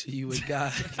and make sure you with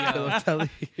God. I'm telling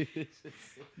you.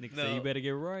 Nick No. said you better get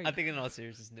right. I think in all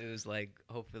seriousness news, like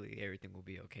hopefully everything will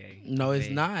be okay. No, it's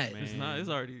Okay. not. Man, It's not. It's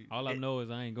already. All I it- know is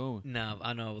I ain't going. No,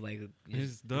 I know. Like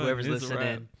It's done. whoever's It's a wrap.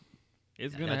 listening,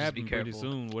 It's Yeah, gonna y'all just be happen pretty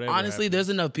careful. soon. Whatever. Honestly, happens. there's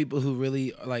enough people who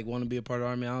really like want to be a part of the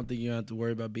army. I don't think you don't have to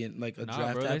worry about being like a Nah,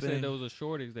 draft bro. They happening. said there was a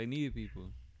shortage. They needed people.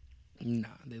 Nah,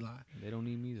 they lie. They don't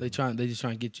need me. They just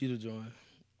trying to get you to join.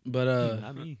 But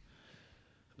Not me.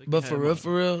 They can but have for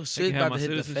my- real, shit can have about to my hit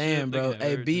the citizenship, fan, they bro. can have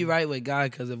Hey, be everything. right with God,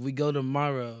 because if we go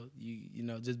tomorrow, you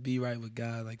know, just be right with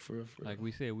God, like for real. For Like real.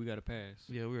 we said, we got to pass.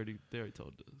 Yeah, they already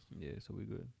told us. Yeah, so we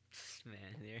good. man,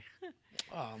 there.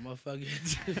 Oh,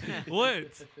 motherfucker.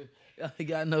 What? I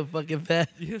got no fucking pass.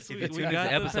 Yes, If we you tune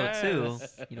got into the episode 2,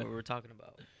 pass. you know what we're talking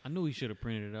about. I knew he should have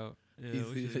printed it out. Yeah, He's-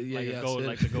 we should, yeah, like yeah, a gold, should.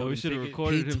 like the yeah, golden we should have ticket.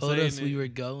 recorded He him told saying us we it. were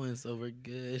going, so we're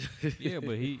good. Yeah,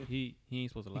 but he ain't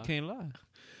supposed to lie. He can't lie.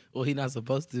 Well, he not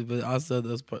supposed to, but also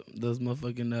those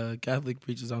motherfucking Catholic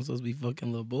preachers aren't supposed to be fucking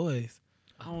little boys.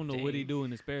 I don't know what he Dang. do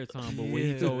in his spare time, but when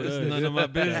he Yeah, told it's us none of my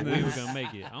that we were business. gonna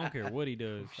make it, I don't care what he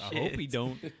does. I hope he Shit.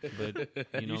 don't, but you know You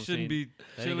what I'm shouldn't saying? be That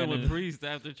ain't chilling got with nothing- priests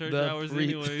after church The hours, pre-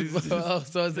 anyways. Oh,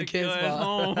 so it's the Take your kid's ass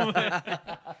fault.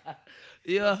 home.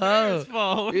 You a hoe. Parents'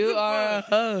 fault. What You the are a fuck?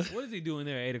 hoe. What is he doing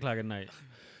there at 8:00 at night?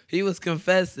 He was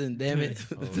confessing, damn it.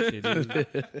 Oh shit! he was- God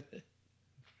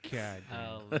damn.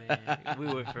 Oh man, we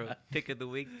went from pick of the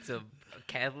week to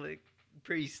Catholic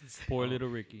priests. Poor little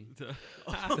Ricky.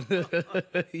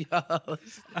 Y'all.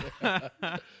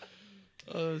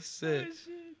 Oh shit.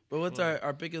 But what's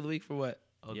our pick of the week for what?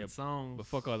 Oh, Yeah, the songs. But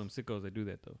fuck all them sickos that do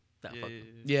that though. That Yeah, fuck-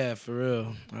 Yeah, for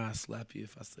real. I'll slap you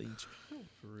if I see you.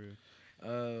 For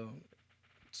real.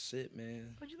 Shit,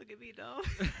 man. Why'd you look at me, dog?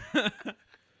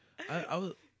 I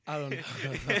was. I don't know.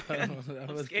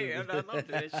 I'm scared. I'm not doing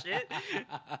that shit.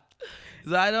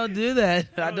 So I don't do that.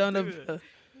 I Don't don't. do that.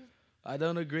 I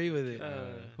don't agree with it.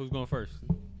 Who's going first?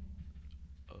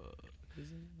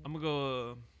 I'm gonna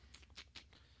go.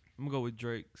 I'm gonna go with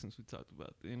Drake since we talked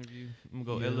about the interview. I'm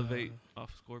gonna go Yeah. Elevate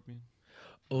off Scorpion.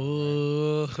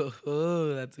 Oh,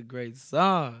 that's a great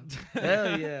song.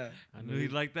 Hell yeah. I knew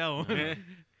he'd like that one.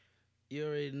 You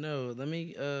already know. Let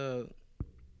me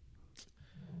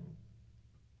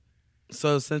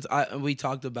so since we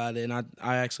talked about it and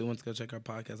I actually went to go check our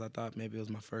podcast, I thought maybe it was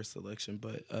my first selection,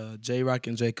 but J Rock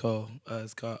and J Cole,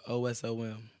 it's called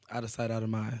OSOM, Out of Sight, Out of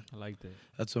Mind. I like that.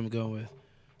 That's what I'm going with.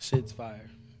 Shit's fire.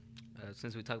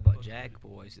 Since we talked about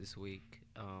JACKBOYS this week,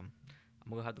 I'm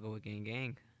gonna have to go with Gang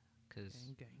Gang,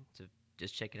 cause to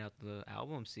just checking out the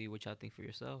album, see what y'all think for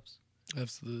yourselves.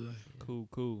 Absolutely.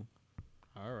 Cool.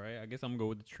 All right, I guess I'm gonna go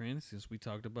with the trend since we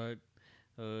talked about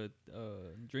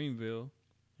Dreamville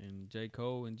and J.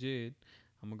 Cole and Jid.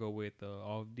 I'm gonna go with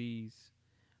Off D's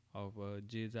off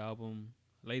Jid's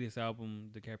latest album,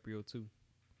 DiCaprio 2.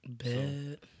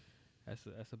 Bet.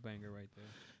 That's a banger right there.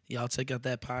 Y'all check out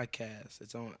that podcast.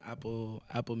 It's on Apple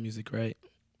Music, right?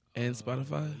 And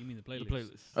Spotify? You mean the The playlist?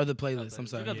 playlist. Or the playlist, I'm Check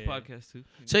sorry. out Yeah. the podcast too.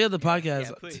 Check out the podcast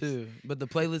Yeah, please. too. But the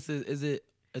playlist is it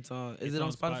on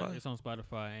Spotify? It's on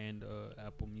Spotify and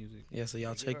Apple Music. Yeah, so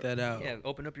y'all check that out. Yeah,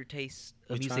 open up your taste,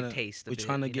 We music tryna- taste. We're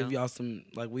trying to give y'all some,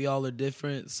 like, we all are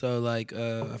different. So, like,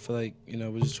 I feel like, you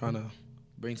know, we're just trying to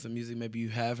bring some music maybe you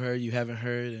have heard, you haven't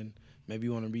heard, and maybe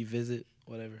you want to revisit,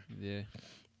 whatever. Yeah.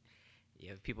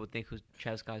 Yeah, if people think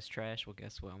Travis Scott's trash, well,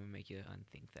 guess what? I'm gonna make you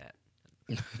unthink that.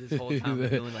 This whole time we're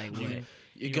doing like what? You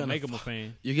You're gonna gonna make him a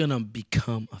fan. You're gonna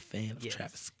become a fan of Yes.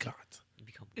 Travis Scott. You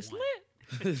become It's one.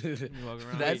 lit. You walk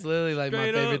around. That's literally like my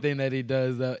Straight favorite up. thing that he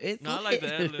does, though. It's No, I like the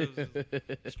lit.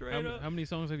 ad-libs. Straight up. How many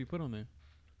songs have you put on there?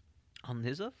 On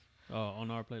his stuff? On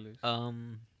our playlist.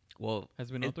 Well, Has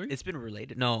it been on 3? it's been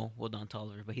related. No, well, Don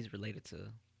Toliver, but he's related to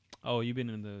Oh, you've been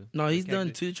in the. No, he's the done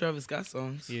cactus? 2 Travis Scott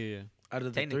songs Yeah. out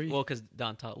of the technically. 3. Well, because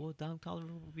Don Toliver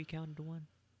will be counted to one.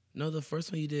 No, the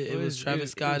first one you did, it Well, was it- Travis it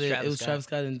was Scott. It Travis was Scott. Travis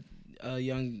Scott and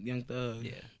Young Thug.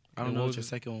 Yeah, I don't And know what what was your it?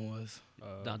 second one was.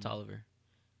 Don Toliver,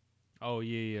 Oh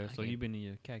yeah. So Okay. you've been in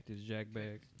your Cactus Jack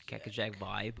bag. Cactus Jack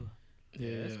vibe.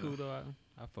 Yeah, That's cool though.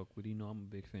 I fuck with you. You know I'm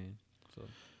a big fan. So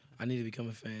I need to become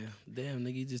a fan. Damn,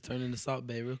 nigga, you just turned into Salt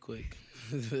Bay real quick.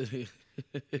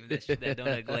 Give that shit that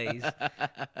donut glaze.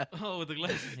 Oh, with the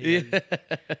glasses. he Yeah.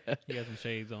 he got some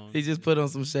shades on. He just put on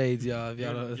some shades, y'all. If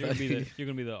y'all You're, don't, you're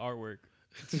gonna be the artwork.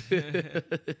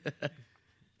 the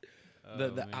Oh,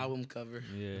 man. album cover.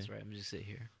 Yeah. That's right. I'm just sitting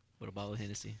here with a bottle of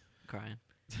Hennessy, crying.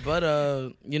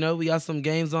 But you know, we got some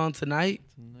games on tonight.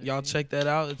 Y'all check that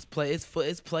out. It's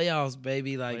playoffs,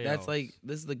 baby. Like that's like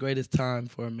this is the greatest time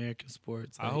for American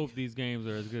sports. I Like, hope these games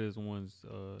are as good as the ones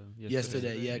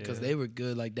yesterday. Yeah, because they were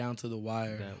good, like down to the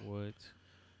wire. That what?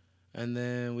 And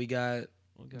then we got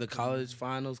the college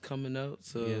finals coming up.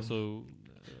 So Yeah. So.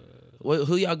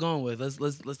 who y'all going with?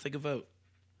 Let's take a vote.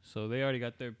 So they already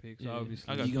got their picks. Yeah.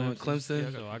 Obviously, I got You going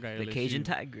Clemson? So I got The LSU. Cajun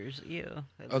Tigers, yeah.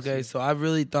 Okay, LSU. so I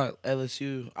really thought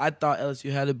LSU. I thought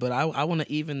LSU had it, but I want to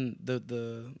even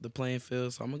the playing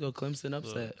field, so I'm gonna go Clemson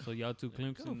upset. So y'all two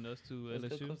Clemson, us two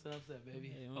Let's go LSU. Clemson upset,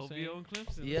 baby. You know what I'm saying? OVO and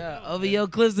Clemson. Yeah, let's go. OVO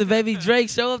Clemson, baby. Drake,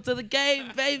 show up to the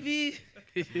game, baby.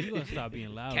 You gonna stop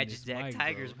being loud. in Catch this Jack mic,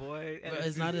 Tigers, bro. boy. Bro,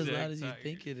 it's not as Jack loud as you Tiger.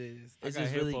 think it is. I It's got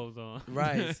just really headphones on.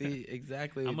 right. See,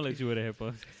 exactly. I'm gonna let you wear the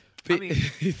headphones. I mean-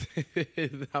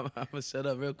 I'm gonna shut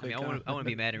up real I quick. mean, I want to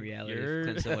be mad in reality if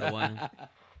You're- Clemson would have won.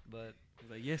 But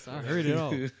Like, yes, I heard it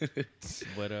all.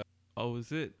 But Oh,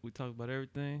 was it? We talked about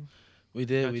everything. we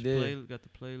did. Got We your did. got the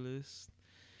playlist.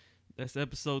 That's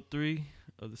episode 3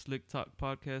 of the Slick Talk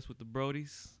podcast with the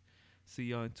Brodies. See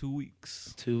y'all in 2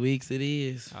 weeks. 2 weeks it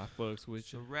is. I fucks with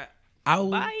It's a you. wrap. Ow.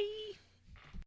 bye.